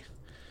high.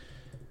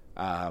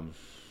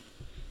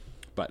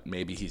 But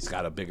maybe he's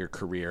got a bigger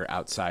career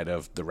outside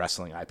of the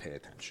wrestling I pay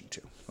attention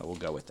to. But we'll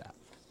go with that.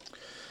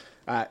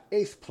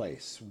 8th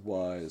place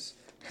was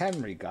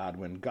Henry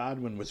Godwin.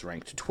 Godwin was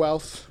ranked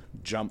 12th.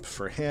 Jump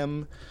for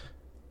him.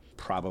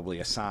 Probably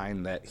a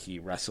sign that he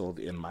wrestled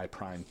in my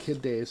prime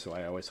kid days, so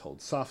I always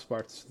hold soft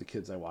spots to the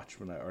kids I watched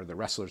the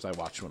wrestlers I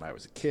watched when I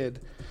was a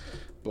kid.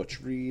 Butch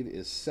Reed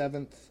is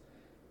 7th.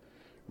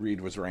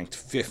 Reed was ranked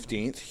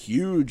 15th.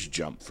 Huge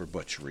jump for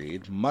Butch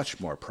Reed. Much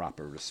more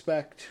proper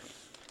respect.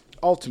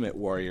 Ultimate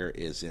Warrior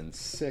is in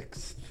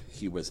 6th.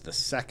 He was the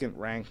 2nd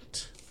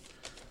ranked.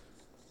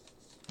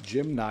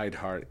 Jim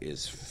Neidhart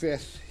is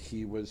 5th.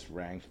 He was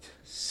ranked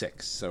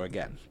 6th. So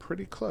again,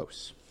 pretty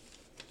close.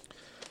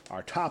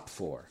 Our top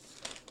 4.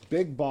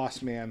 Big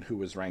Boss Man, who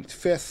was ranked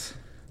 5th,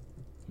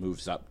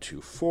 moves up to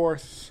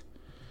 4th.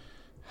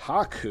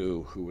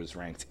 Haku, who was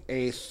ranked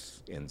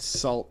 8th,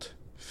 Insult,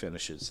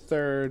 finishes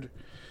 3rd.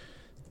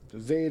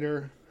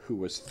 Vader, who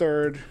was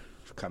 3rd,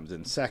 comes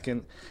in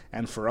 2nd.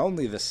 And for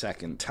only the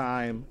 2nd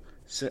time,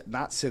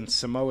 not since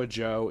Samoa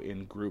Joe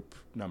in group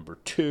number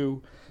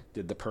 2,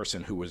 did the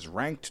person who was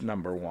ranked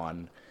number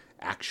 1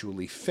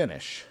 actually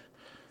finish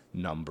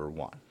number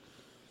 1.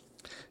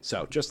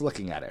 So, just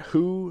looking at it,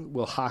 who's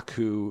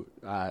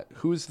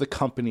the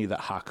company that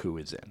Haku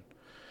is in?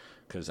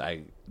 because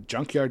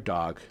Junkyard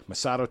Dog,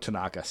 Masato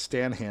Tanaka,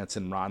 Stan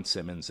Hansen, Ron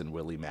Simmons, and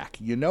Willie Mack.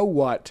 You know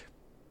what?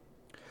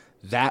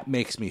 That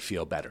makes me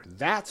feel better.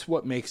 That's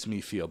what makes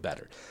me feel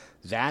better.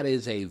 That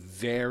is a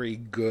very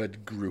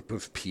good group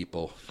of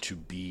people to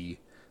be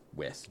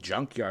with.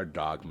 Junkyard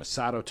Dog,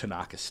 Masato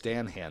Tanaka,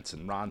 Stan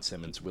Hansen, Ron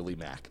Simmons, Willie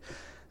Mack.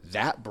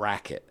 That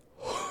bracket,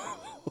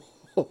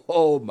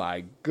 oh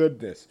my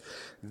goodness.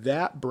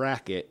 That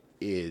bracket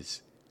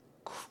is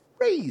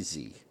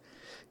crazy.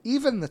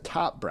 Even the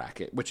top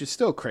bracket, which is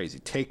still crazy.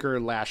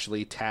 Taker,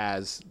 Lashley,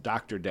 Taz,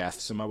 Dr.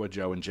 Death, Samoa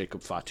Joe, and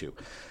Jacob Fatu.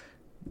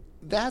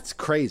 That's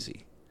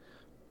crazy.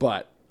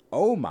 But,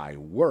 oh my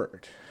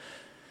word.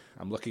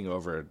 I'm looking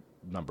over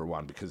number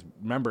one because,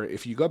 remember,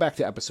 if you go back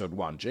to episode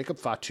 1, Jacob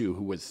Fatu,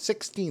 who was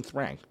 16th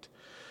ranked,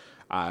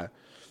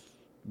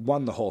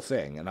 won the whole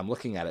thing. And I'm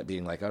looking at it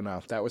being like, oh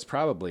no, that was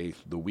probably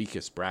the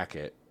weakest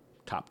bracket,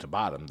 top to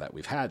bottom, that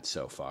we've had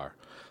so far.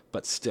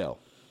 But still,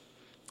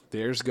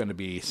 there's going to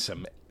be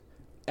some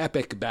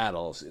epic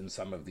battles in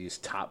some of these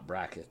top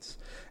brackets.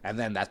 And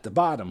then at the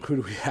bottom, who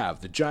do we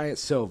have? The Giant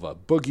Silva,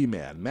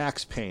 Boogeyman,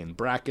 Max Payne,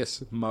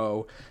 Brackus,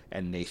 Mo,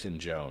 and Nathan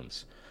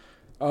Jones.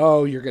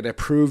 Oh, you're going to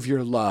prove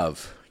your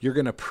love. You're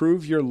going to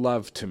prove your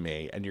love to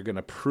me, and you're going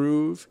to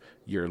prove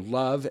your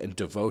love and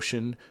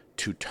devotion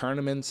to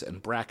tournaments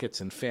and brackets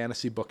and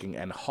fantasy booking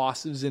and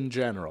hosses in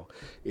general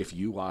if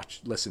you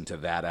listen to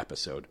that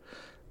episode.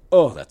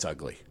 Oh, that's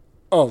ugly.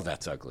 Oh,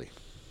 that's ugly.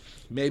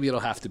 Maybe it'll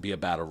have to be a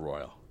battle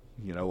royal.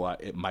 You know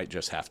what? It might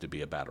just have to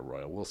be a battle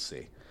royal. We'll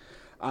see.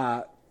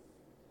 That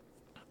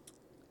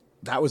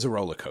was a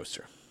roller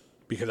coaster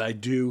because I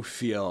do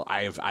feel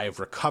I have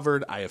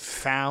recovered. I have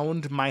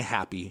found my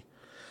happy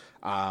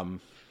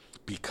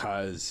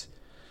because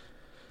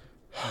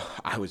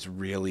I was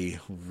really,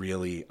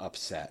 really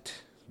upset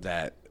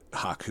that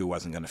Haku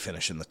wasn't going to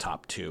finish in the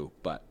top 2,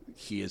 but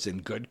he is in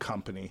good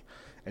company.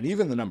 And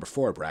even the number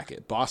 4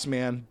 bracket,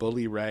 Bossman,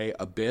 Bully Ray,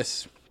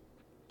 Abyss,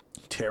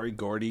 Terry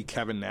Gordy,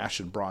 Kevin Nash,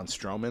 and Braun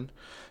Strowman.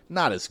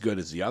 Not as good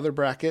as the other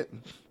bracket,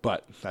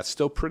 but that's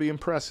still pretty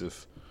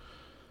impressive.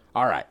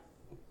 All right.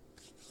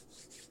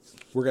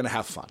 We're going to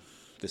have fun.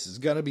 This is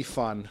going to be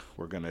fun.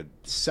 We're going to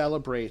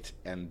celebrate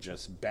and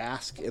just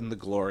bask in the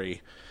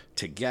glory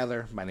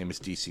together. My name is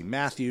DC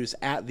Matthews,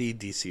 at the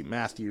DC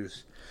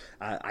Matthews.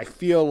 I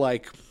feel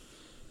like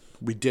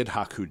we did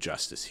Haku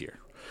justice here.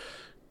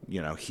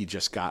 You know, he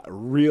just got a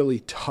really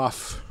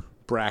tough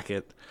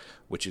bracket,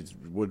 which is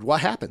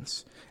what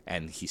happens.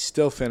 And he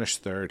still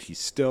finished 3rd. He's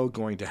still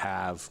going to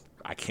have,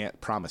 I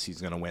can't promise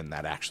he's going to win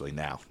that actually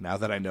now. Now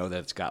that I know that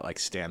it's got like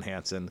Stan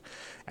Hansen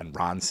and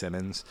Ron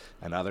Simmons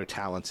and other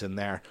talents in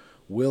there,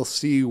 we'll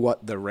see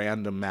what the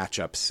random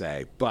matchups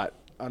say. But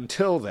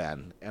until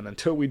then, and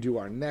until we do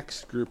our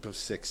next group of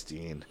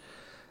 16,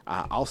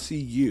 I'll see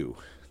you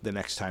the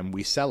next time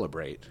we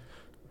celebrate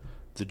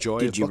the joy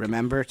of Did you booking.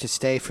 remember to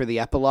stay for the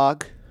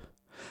epilogue?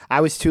 I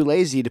was too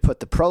lazy to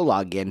put the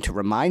prologue in to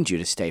remind you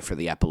to stay for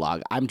the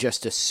epilogue. I'm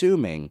just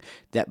assuming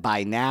that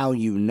by now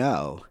you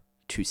know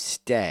to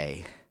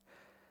stay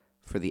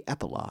for the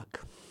epilogue.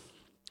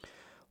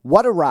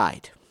 What a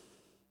ride.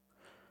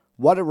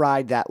 What a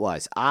ride that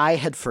was. I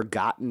had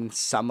forgotten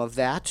some of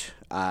that.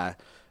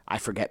 I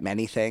forget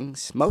many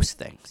things, most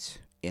things,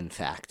 in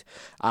fact.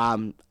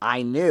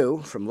 I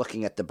knew from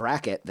looking at the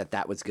bracket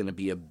that was going to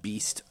be a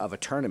beast of a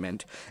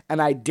tournament,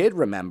 and I did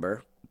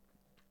remember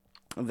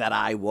that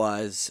I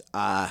was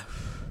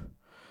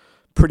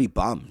pretty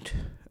bummed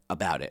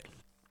about it.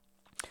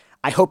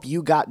 I hope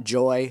you got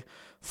joy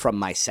from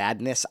my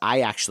sadness. I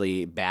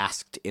actually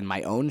basked in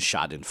my own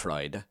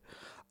schadenfreude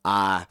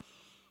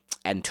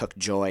and took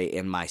joy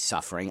in my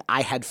suffering.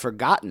 I had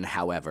forgotten,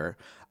 however,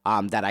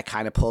 that I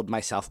kind of pulled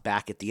myself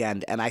back at the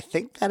end, and I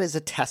think that is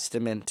a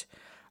testament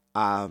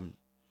to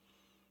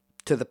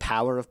the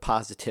power of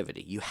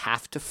positivity. You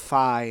have to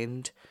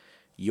find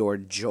your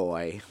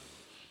joy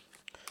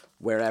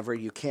wherever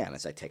you can,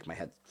 as I take my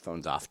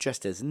headphones off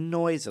just as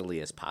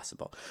noisily as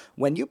possible.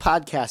 When you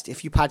podcast,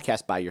 if you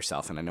podcast by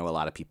yourself, and I know a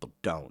lot of people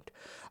don't,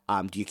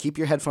 do you keep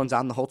your headphones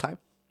on the whole time?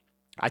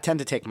 I tend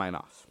to take mine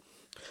off.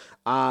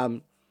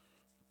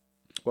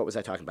 What was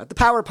I talking about? The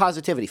power of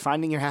positivity,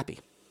 finding you're happy.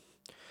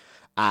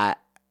 I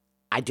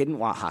didn't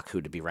want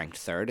Haku to be ranked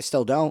 3rd. I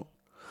still don't.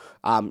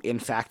 In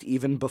fact,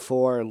 even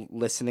before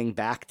listening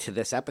back to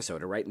this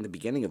episode, or right in the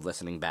beginning of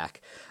listening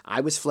back,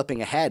 I was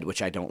flipping ahead,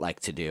 which I don't like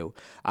to do,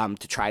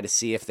 to try to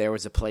see if there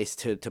was a place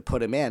to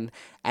put him in,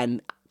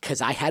 and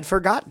because I had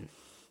forgotten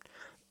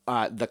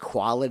the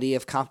quality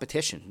of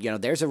competition. You know,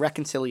 there's a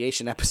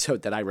reconciliation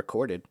episode that I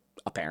recorded,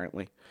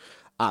 apparently,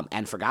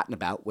 and forgotten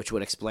about, which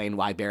would explain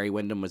why Barry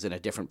Windham was in a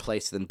different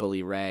place than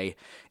Bully Ray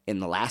in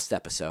the last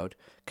episode,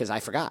 because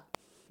I forgot.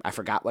 I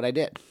forgot what I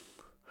did.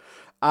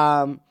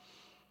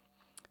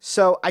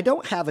 So I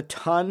don't have a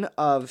ton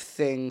of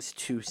things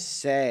to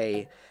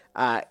say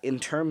in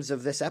terms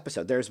of this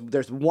episode.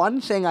 There's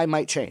one thing I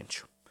might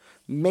change,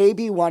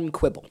 maybe one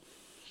quibble.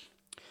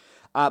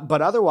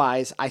 But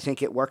otherwise, I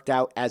think it worked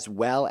out as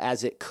well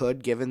as it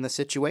could given the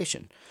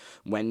situation.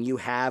 When you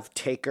have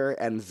Taker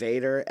and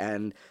Vader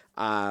and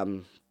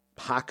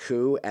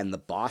Haku and the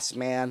Boss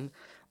Man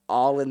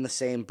all in the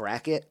same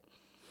bracket,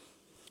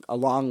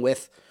 along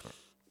with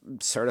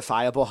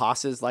certifiable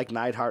hosses like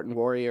Neidhart and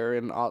Warrior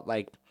and all,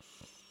 like,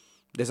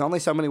 there's only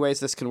so many ways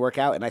this can work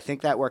out, and I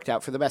think that worked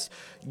out for the best.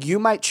 You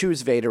might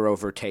choose Vader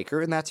over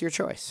Taker, and that's your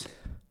choice.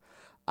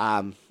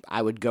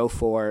 I would go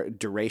for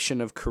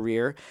duration of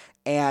career.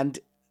 And,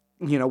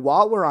 you know,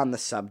 while we're on the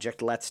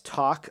subject, let's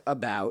talk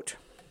about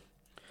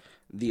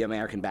the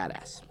American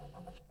Badass.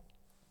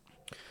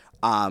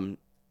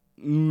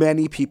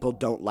 Many people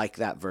don't like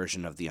that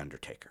version of The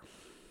Undertaker.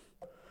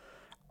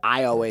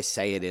 I always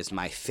say it is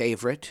my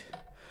favorite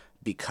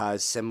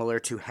because, similar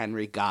to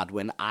Henry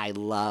Godwinn, I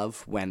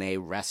love when a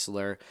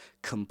wrestler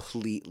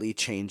completely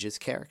changes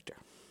character.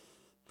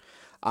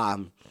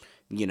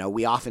 You know,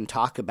 we often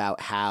talk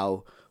about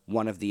how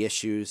one of the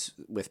issues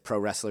with pro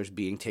wrestlers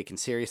being taken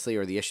seriously,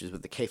 or the issues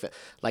with the kayfabe,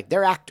 like,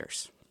 they're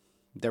actors.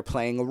 They're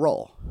playing a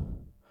role.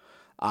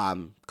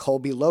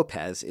 Colby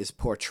Lopez is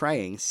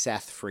portraying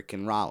Seth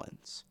freaking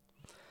Rollins.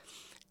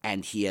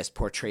 And he has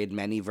portrayed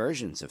many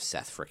versions of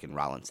Seth freaking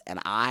Rollins. And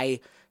I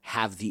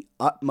have the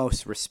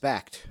utmost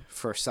respect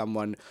for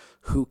someone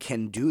who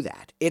can do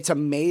that. It's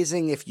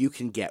amazing if you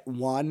can get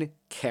one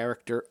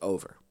character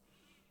over.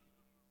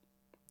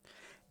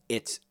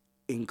 It's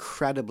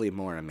incredibly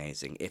more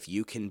amazing if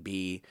you can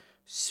be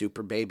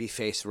super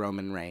babyface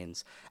Roman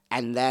Reigns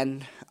and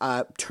then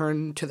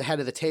turn to the head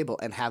of the table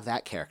and have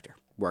that character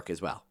work as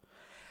well.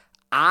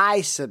 I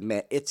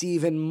submit it's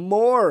even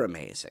more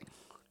amazing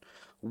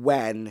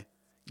when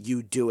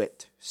you do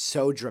it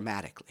so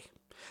dramatically.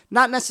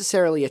 Not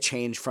necessarily a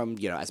change from,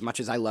 you know, as much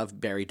as I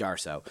love Barry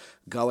Darsow,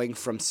 going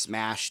from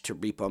Smash to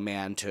Repo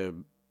Man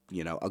to,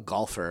 you know, a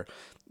golfer,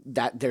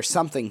 that there's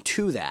something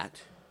to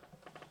that.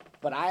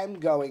 But I'm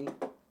going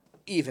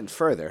even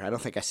further. I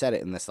don't think I said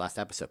it in this last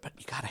episode, but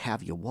you gotta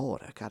have your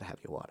water. Gotta have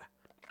your water.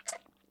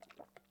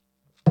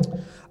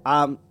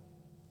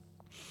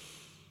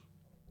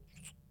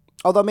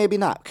 Although maybe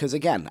not, because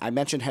again, I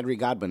mentioned Henry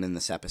Godwinn in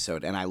this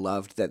episode, and I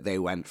loved that they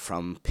went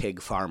from pig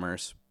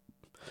farmers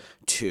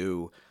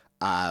to,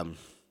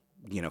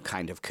 you know,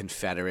 kind of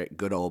Confederate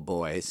good old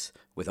boys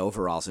with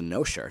overalls and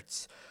no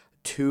shirts,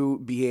 to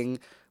being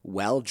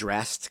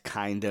well-dressed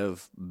kind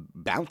of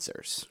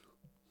bouncers.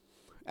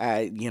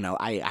 You know,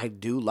 I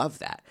do love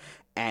that.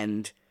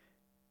 And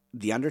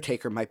The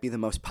Undertaker might be the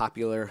most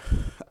popular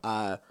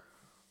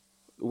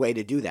way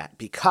to do that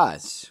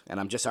because,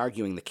 and I'm just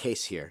arguing the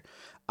case here,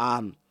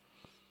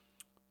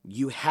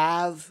 you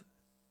have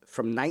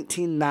from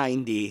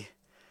 1990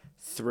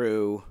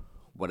 through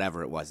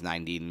whatever it was,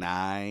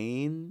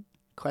 99,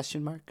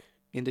 question mark,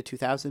 into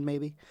 2000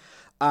 maybe,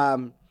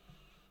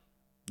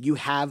 you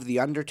have The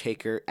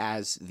Undertaker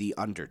as The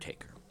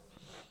Undertaker.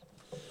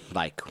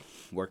 Like,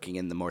 working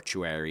in the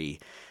mortuary,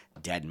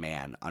 dead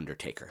man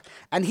Undertaker.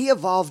 And he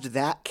evolved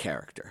that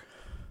character.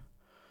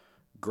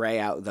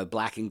 The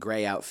black and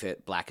gray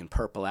outfit, black and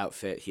purple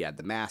outfit. He had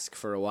the mask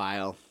for a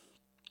while.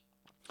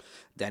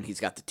 Then he's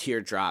got the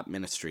teardrop,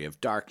 Ministry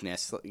of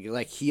Darkness.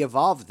 Like, he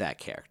evolved that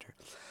character.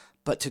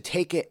 But to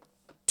take it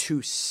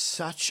to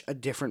such a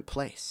different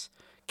place,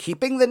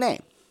 keeping the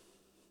name,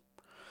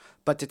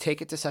 but to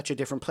take it to such a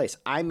different place.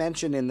 I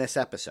mentioned in this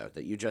episode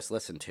that you just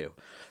listened to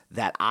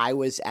that I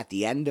was at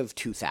the end of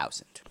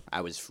 2000.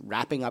 I was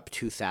wrapping up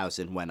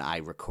 2000 when I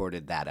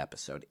recorded that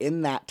episode.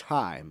 In that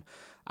time,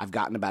 I've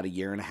gotten about a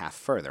year and a half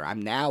further.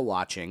 I'm now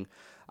watching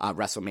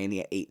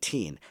WrestleMania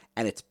 18,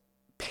 and it's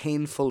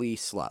painfully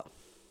slow.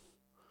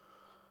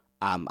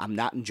 I'm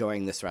not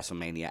enjoying this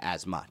WrestleMania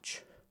as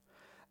much.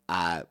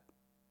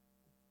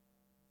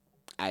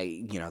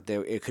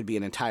 It could be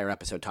an entire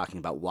episode talking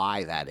about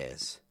why that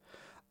is.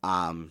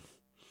 But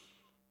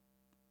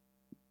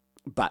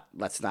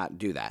let's not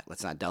do that.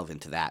 Let's not delve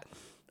into that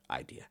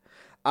idea.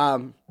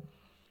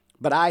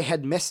 But I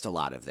had missed a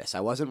lot of this.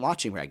 I wasn't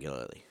watching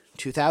regularly.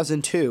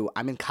 2002,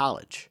 I'm in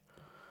college.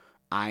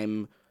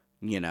 I'm,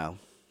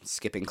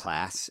 skipping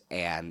class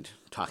and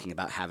talking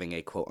about having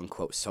a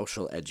quote-unquote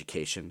social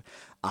education,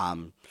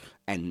 and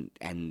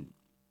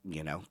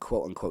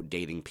quote-unquote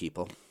dating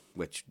people,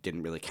 which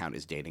didn't really count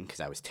as dating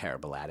because I was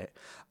terrible at it,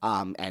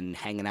 and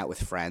hanging out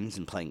with friends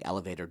and playing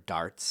elevator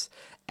darts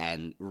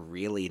and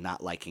really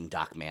not liking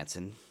Doc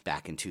Manson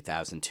back in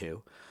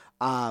 2002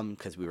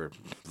 because we were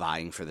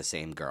vying for the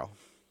same girl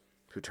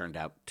who turned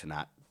out to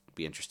not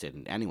be interested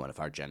in anyone of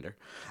our gender.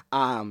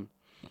 So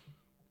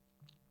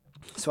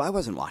I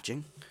wasn't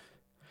watching.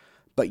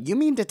 But you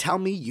mean to tell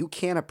me you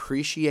can't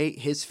appreciate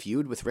his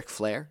feud with Ric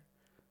Flair?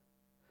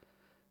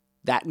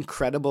 That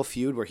incredible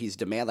feud where he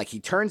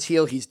turns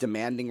heel, he's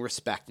demanding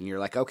respect, and you're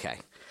like, okay.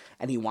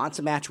 And he wants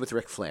a match with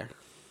Ric Flair.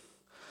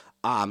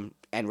 And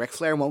Ric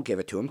Flair won't give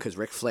it to him because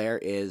Ric Flair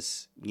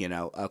is,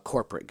 a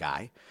corporate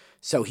guy.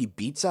 So he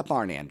beats up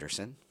Arn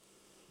Anderson.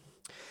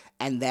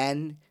 And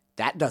then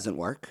that doesn't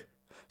work.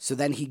 So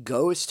then he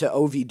goes to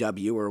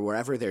OVW or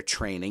wherever they're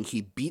training.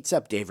 He beats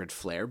up David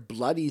Flair,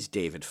 bloodies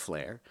David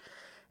Flair,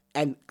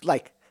 and,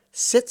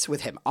 sits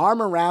with him,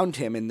 arm around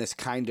him in this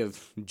kind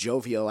of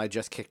jovial, I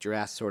just kicked your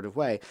ass sort of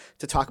way,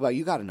 to talk about,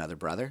 you got another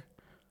brother.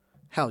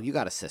 Hell, you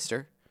got a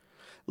sister.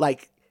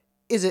 Like,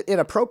 is it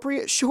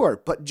inappropriate? Sure,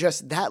 but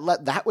just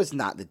that was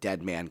not the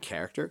dead man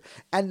character.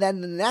 And then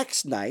the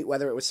next night,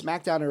 whether it was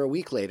SmackDown or a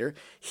week later,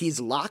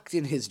 he's locked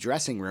in his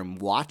dressing room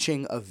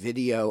watching a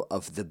video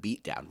of the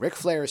beatdown. Ric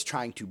Flair is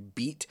trying to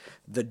beat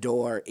the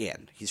door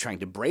in. He's trying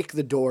to break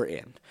the door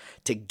in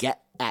to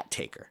get at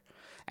Taker.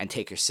 And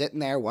Taker's sitting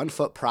there, one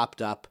foot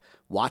propped up,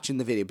 watching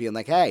the video, being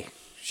like, hey,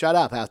 shut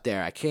up out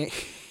there. I can't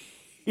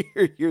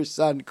hear your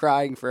son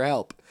crying for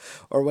help.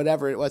 Or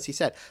whatever it was he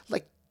said.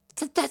 Like,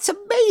 that's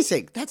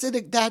amazing. That's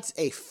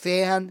a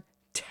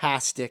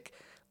fantastic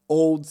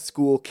old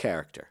school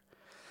character.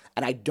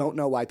 And I don't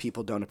know why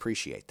people don't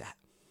appreciate that.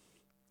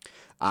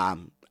 I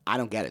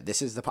don't get it.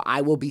 This is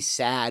I will be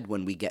sad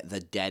when we get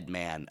the dead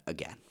man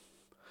again.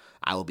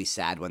 I will be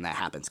sad when that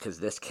happens because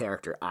this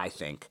character, I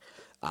think,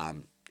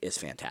 is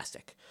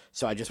fantastic.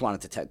 So I just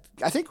wanted to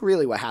I think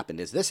really what happened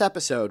is this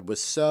episode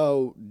was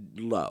so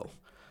low.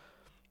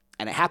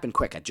 And it happened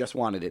quick. I just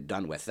wanted it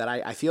done with. That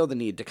I feel the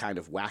need to kind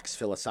of wax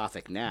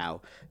philosophic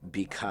now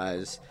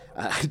because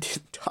I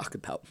didn't talk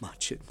about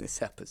much in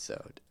this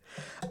episode.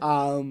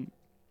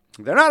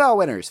 They're not all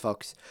winners,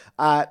 folks.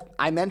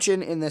 I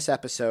mentioned in this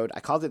episode, I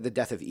called it The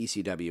Death of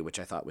ECW, which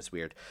I thought was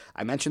weird.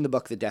 I mentioned the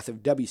book The Death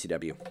of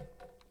WCW,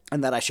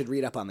 and that I should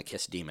read up on the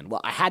Kiss Demon.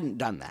 Well, I hadn't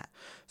done that.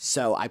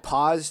 So I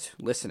paused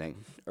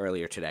listening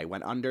earlier today,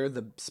 went under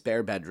the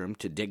spare bedroom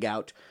to dig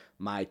out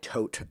my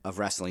tote of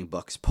wrestling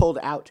books, pulled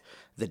out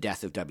The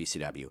Death of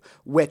WCW,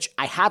 which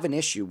I have an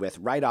issue with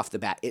right off the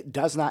bat. It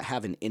does not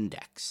have an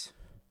index.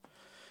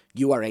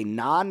 You are a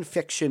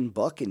non-fiction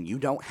book and you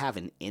don't have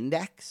an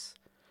index?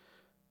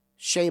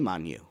 Shame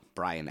on you,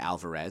 Brian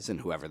Alvarez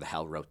and whoever the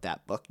hell wrote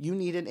that book. You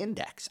need an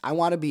index. I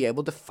want to be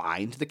able to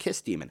find the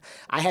Kiss Demon.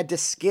 I had to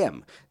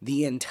skim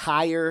the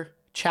entire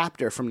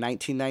chapter from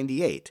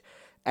 1998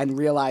 and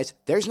realize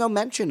there's no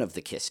mention of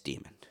the Kiss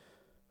Demon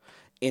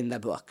in the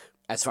book.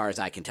 As far as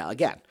I can tell.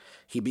 Again,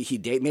 he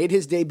made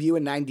his debut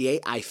in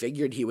 98. I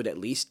figured he would at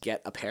least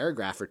get a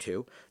paragraph or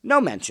two.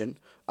 No mention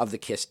of the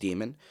Kiss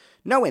Demon.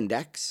 No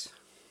index.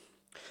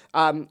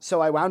 So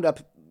I wound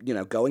up,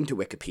 going to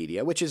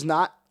Wikipedia, which is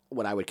not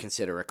what I would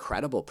consider a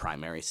credible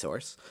primary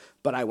source.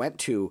 But I went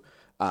to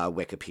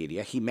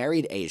Wikipedia. He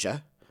married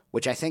Asia,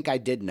 which I think I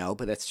did know,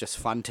 but it's just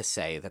fun to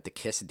say that the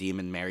Kiss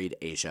Demon married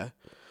Asia.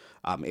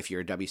 If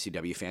you're a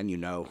WCW fan, you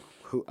know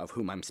of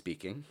whom I'm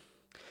speaking.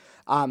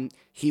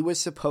 He was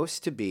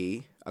supposed to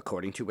be,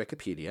 according to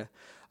Wikipedia,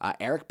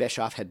 Eric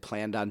Bischoff had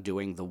planned on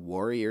doing the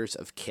Warriors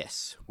of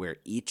Kiss, where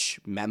each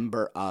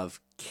member of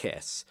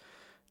Kiss,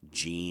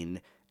 Gene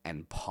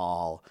and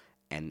Paul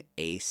and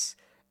Ace,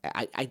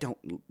 I don't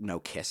know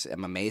Kiss.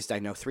 I'm amazed I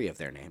know 3 of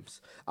their names.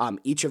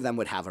 Each of them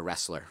would have a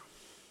wrestler,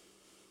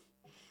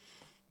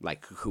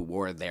 like who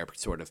wore their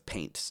sort of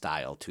paint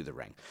style to the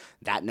ring.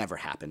 That never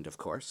happened, of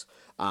course.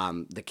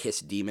 The Kiss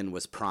Demon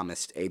was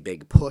promised a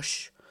big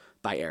push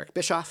by Eric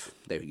Bischoff.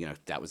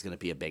 That was going to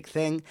be a big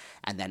thing.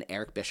 And then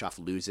Eric Bischoff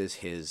loses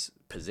his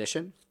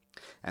position,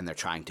 and they're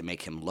trying to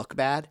make him look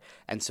bad.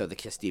 And so the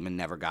Kiss Demon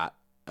never got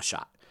a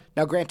shot.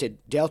 Now, granted,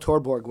 Dale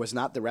Torborg was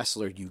not the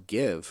wrestler you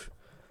give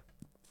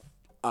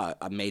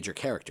a major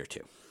character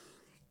to.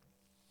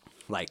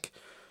 Like,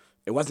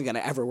 it wasn't going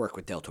to ever work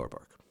with Dale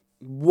Torborg.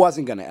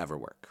 Wasn't going to ever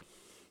work.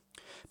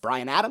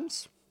 Bryan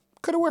Adams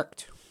could have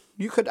worked.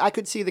 I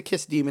could see the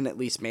Kiss Demon at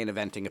least main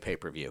eventing a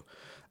pay-per-view.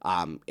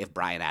 If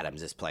Bryan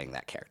Adams is playing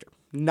that character.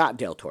 Not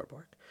Dale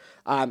Torborg.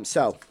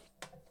 So,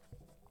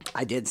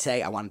 I did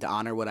say I wanted to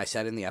honor what I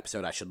said in the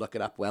episode. I should look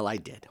it up. Well, I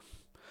did.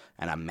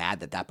 And I'm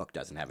mad that book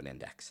doesn't have an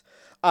index.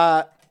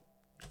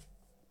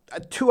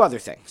 2 other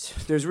things.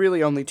 There's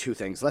really only 2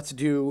 things. Let's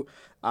do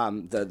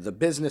the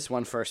business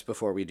one first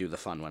before we do the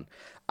fun one.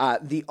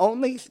 The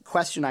only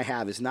question I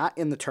have is not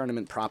in the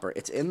tournament proper.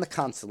 It's in the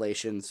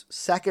Constellations,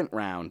 second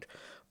round,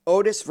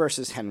 Otis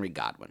versus Henry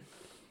Godwinn.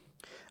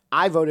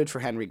 I voted for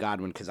Henry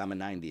Godwinn because I'm a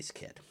 90s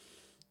kid.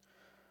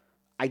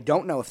 I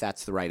don't know if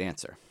that's the right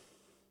answer.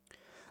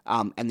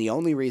 And the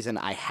only reason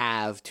I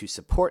have to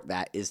support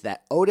that is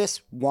that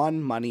Otis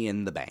won Money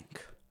in the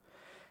Bank.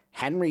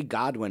 Henry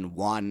Godwinn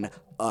won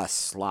a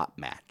slot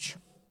match.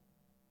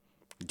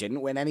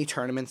 Didn't win any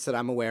tournaments that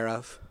I'm aware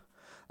of.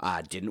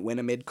 Didn't win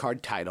a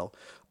mid-card title.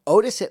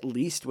 Otis at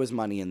least was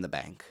Money in the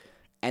Bank.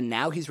 And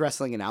now he's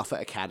wrestling in Alpha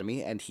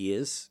Academy, and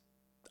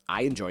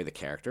I enjoy the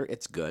character.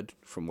 It's good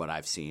from what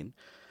I've seen.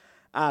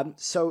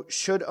 So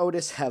should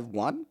Otis have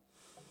won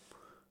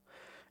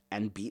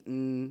and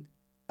beaten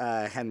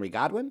Henry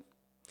Godwinn?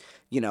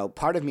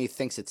 Part of me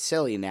thinks it's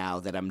silly now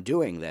that I'm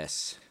doing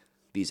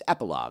these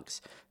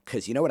epilogues,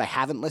 because you know what I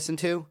haven't listened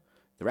to?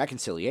 The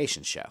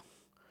Reconciliation Show.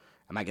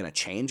 Am I going to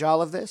change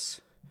all of this?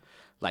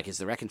 Like, is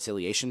the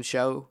Reconciliation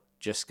Show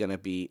just going to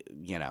be,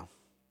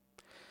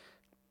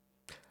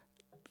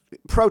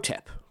 Pro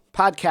tip.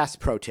 Podcast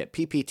pro tip.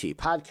 PPT.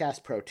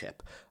 Podcast pro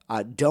tip.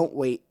 Don't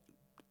wait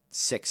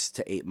 6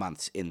 to 8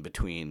 months in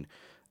between.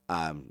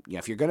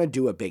 If you're going to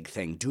do a big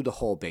thing, do the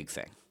whole big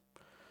thing.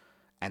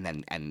 And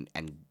then and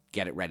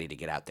get it ready to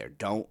get out there.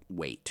 Don't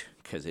wait,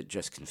 because it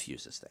just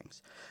confuses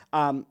things.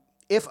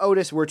 If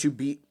Otis were to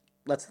beat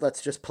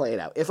let's just play it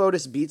out. If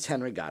Otis beats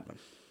Henry Godwinn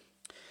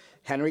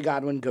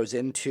goes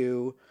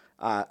into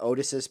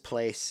Otis's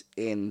place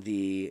in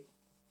the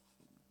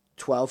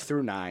 12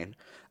 through 9.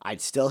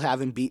 I'd still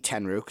have him beat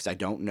Tenryu because I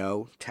don't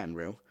know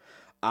Tenryu.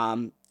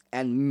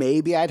 And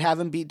maybe I'd have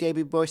him beat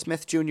Davey Boy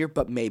Smith Jr.,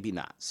 but maybe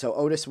not.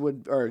 So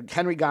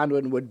Henry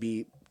Godwinn would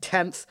be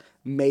 10th,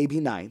 maybe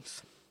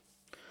 9th.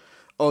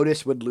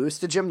 Otis would lose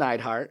to Jim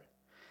Neidhart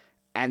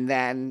and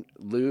then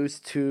lose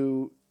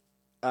to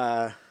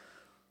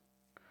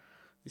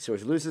so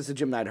he loses to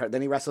Jim Neidhart,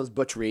 then he wrestles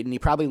Butch Reed, and he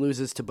probably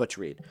loses to Butch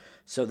Reed.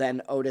 So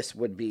then Otis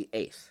would be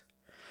 8th.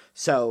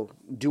 So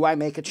do I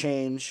make a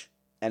change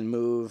and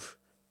move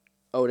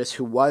Otis,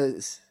 who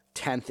was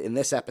 10th in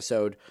this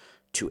episode,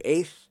 to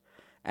 8th,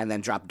 and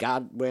then drop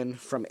Godwinn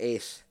from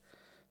 8th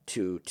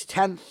to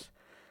 10th?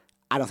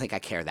 I don't think I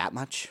care that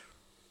much.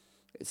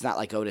 It's not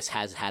like Otis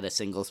has had a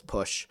singles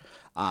push.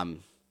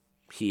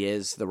 He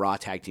is the Raw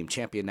Tag Team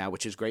Champion now,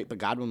 which is great, but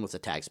Godwinn was a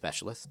tag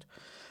specialist.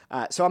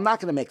 So I'm not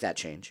going to make that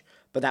change,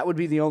 but that would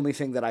be the only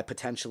thing that I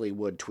potentially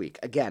would tweak.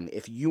 Again,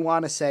 if you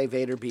want to say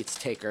Vader beats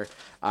Taker,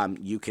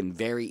 you can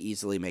very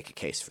easily make a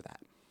case for that.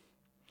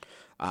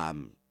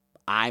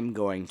 I'm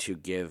going to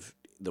give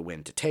the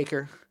win to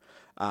Taker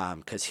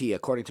because he,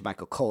 according to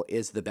Michael Cole,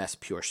 is the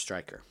best pure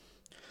striker.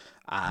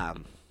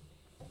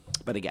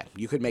 But again,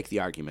 you could make the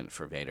argument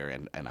for Vader,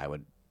 and I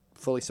would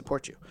fully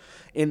support you.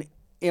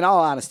 In all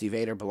honesty,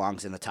 Vader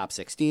belongs in the top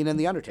 16, and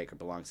The Undertaker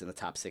belongs in the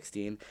top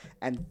 16.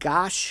 And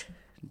gosh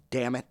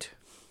damn it,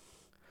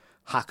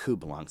 Haku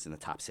belongs in the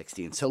top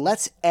 16. So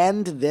let's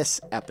end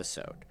this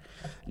episode,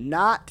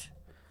 not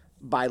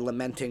by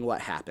lamenting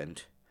what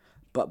happened,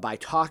 but by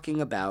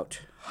talking about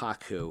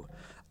Haku.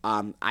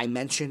 I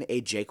mentioned a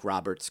Jake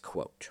Roberts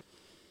quote.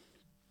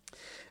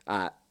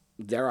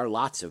 There are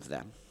lots of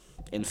them.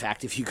 In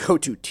fact, if you go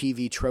to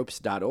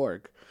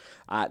tvtropes.org,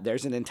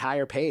 there's an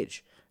entire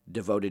page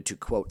devoted to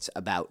quotes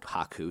about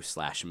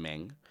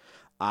Haku/Ming.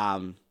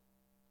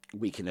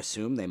 We can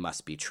assume they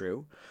must be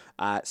true.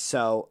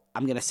 So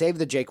I'm going to save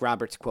the Jake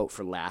Roberts quote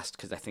for last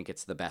because I think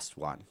it's the best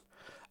one.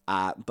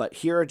 But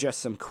here are just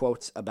some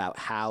quotes about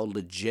how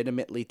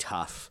legitimately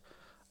tough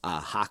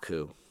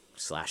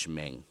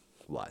Haku/Ming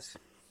was.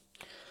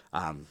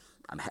 I'm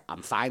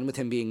fine with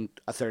him being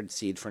a third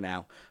seed for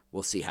now.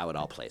 We'll see how it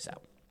all plays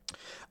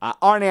out.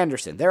 Arn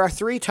Anderson. There are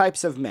 3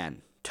 types of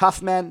men: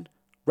 tough men,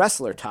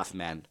 wrestler tough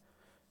men,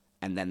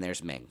 and then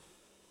there's Ming.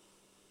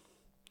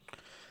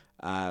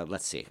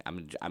 Let's see.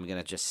 I'm going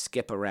to just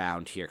skip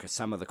around here because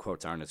some of the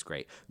quotes aren't as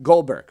great.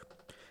 Goldberg.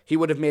 He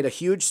would have made a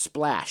huge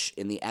splash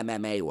in the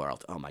MMA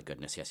world. Oh my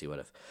goodness, yes he would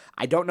have.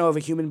 I don't know of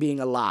a human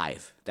being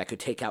alive that could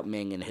take out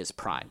Ming in his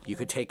prime. You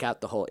could take out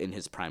the whole in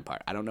his prime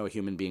part. I don't know a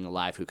human being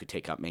alive who could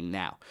take out Ming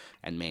now.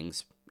 And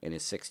Ming's in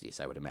his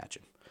 60s, I would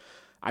imagine.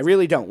 I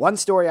really don't. One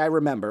story I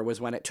remember was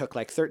when it took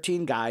like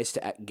 13 guys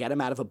to get him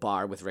out of a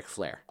bar with Ric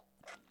Flair.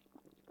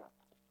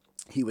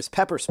 He was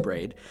pepper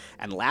sprayed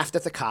and laughed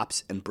at the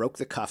cops and broke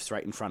the cuffs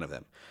right in front of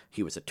them.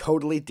 He was a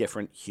totally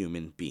different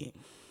human being.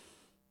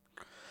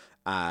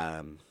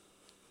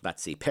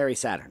 Let's see. Perry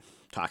Saturn,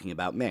 talking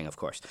about Ming, of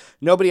course.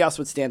 Nobody else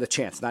would stand a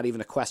chance, not even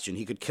a question.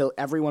 He could kill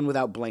everyone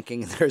without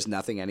blinking, and there's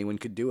nothing anyone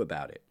could do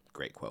about it.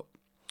 Great quote.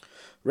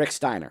 Rick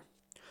Steiner.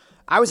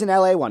 I was in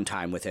L.A. one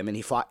time with him, and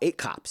he fought 8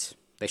 cops.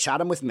 They shot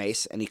him with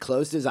mace, and he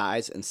closed his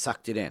eyes and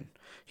sucked it in.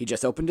 He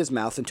just opened his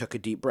mouth and took a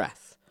deep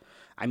breath.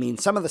 I mean,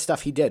 some of the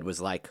stuff he did was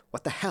like,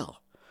 what the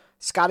hell?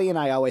 Scotty and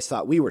I always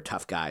thought we were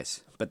tough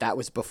guys, but that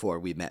was before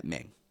we met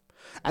Ming.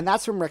 And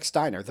that's from Rick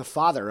Steiner, the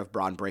father of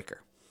Braun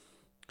Breaker.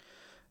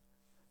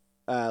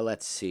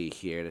 Let's see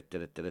here.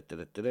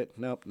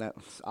 Nope,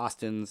 that's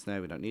Austin's.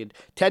 No, we don't need.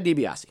 Ted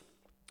DiBiase.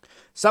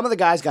 Some of the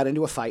guys got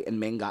into a fight and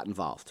Ming got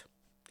involved.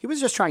 He was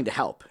just trying to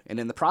help,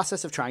 and in the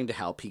process of trying to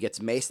help, he gets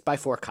maced by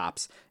 4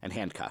 cops and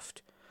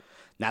handcuffed.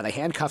 Now, they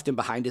handcuffed him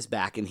behind his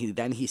back, and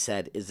he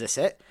said, "Is this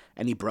it?"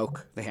 And he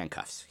broke the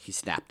handcuffs. He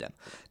snapped them.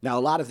 Now,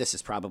 a lot of this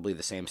is probably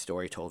the same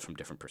story told from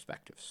different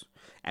perspectives.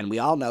 And we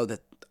all know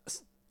that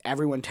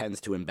everyone tends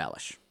to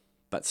embellish.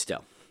 But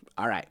still.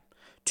 All right.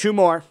 2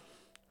 more,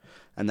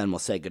 and then we'll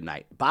say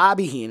goodnight.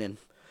 Bobby Heenan,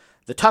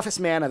 the toughest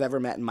man I've ever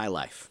met in my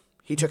life.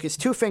 He took his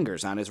 2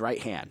 fingers on his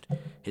right hand,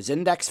 his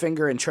index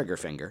finger and trigger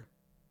finger,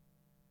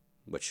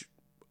 which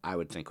I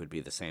would think would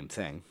be the same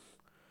thing.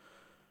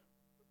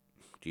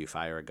 Do you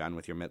fire a gun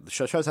with your middle?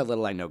 Shows how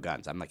little I know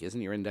guns. I'm like,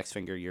 isn't your index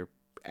finger your...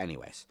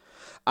 Anyways.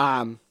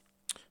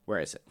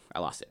 Where is it? I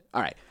lost it.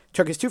 All right.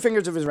 Took his 2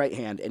 fingers of his right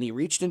hand, and he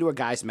reached into a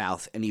guy's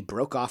mouth, and he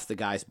broke off the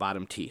guy's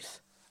bottom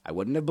teeth. I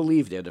wouldn't have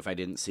believed it if I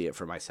didn't see it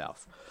for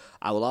myself.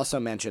 I will also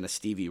mention a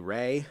Stevie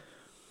Ray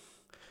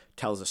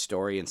tells a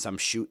story in some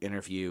shoot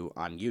interview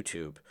on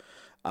YouTube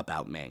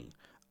about Ming.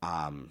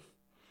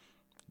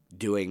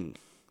 Giving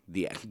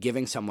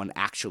someone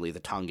actually the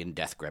Tongan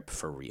death grip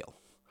for real.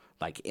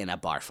 Like in a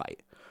bar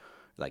fight.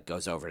 Like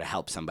goes over to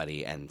help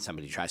somebody and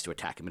somebody tries to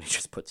attack him and he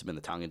just puts him in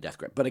the Tongan death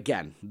grip. But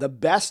again, the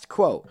best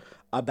quote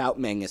about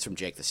Ming is from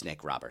Jake the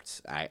Snake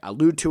Roberts. I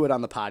allude to it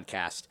on the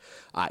podcast.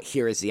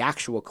 Here is the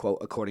actual quote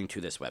according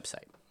to this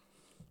website.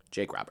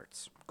 Jake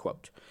Roberts,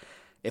 quote,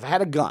 If I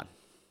had a gun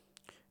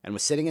and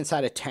was sitting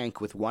inside a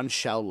tank with one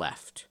shell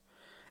left,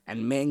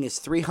 and Ming is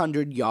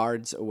 300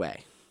 yards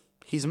away,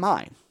 he's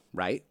mine,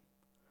 right?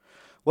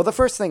 Well, the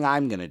first thing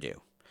I'm going to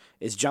do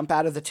is jump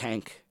out of the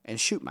tank and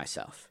shoot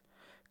myself,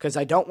 because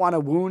I don't want to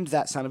wound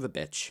that son of a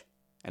bitch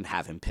and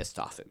have him pissed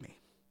off at me.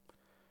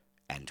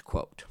 End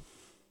quote.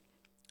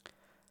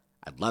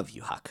 I love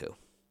you, Haku.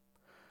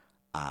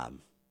 I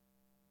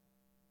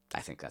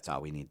think that's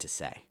all we need to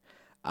say.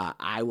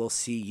 I will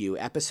see you.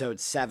 Episode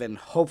 7,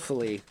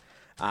 hopefully,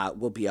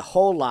 will be a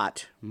whole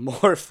lot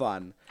more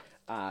fun.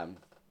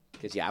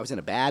 Because, I was in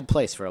a bad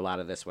place for a lot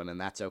of this one, and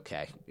that's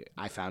okay.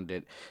 I found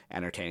it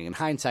entertaining in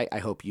hindsight. I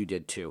hope you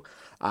did too.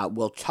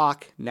 We'll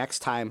talk next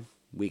time.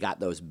 We got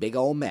those big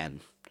old men.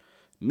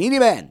 Meaty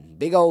men.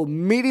 Big old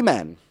meaty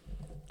men.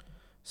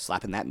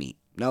 Slapping that meat.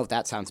 No,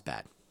 that sounds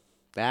bad.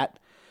 That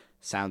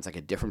sounds like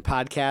a different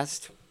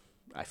podcast.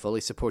 I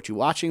fully support you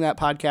watching that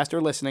podcast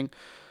or listening.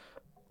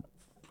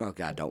 Oh,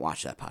 God, don't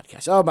watch that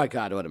podcast. Oh, my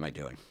God, what am I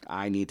doing?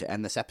 I need to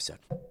end this episode.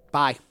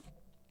 Bye.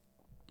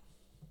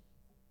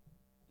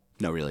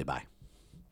 No, really, bye.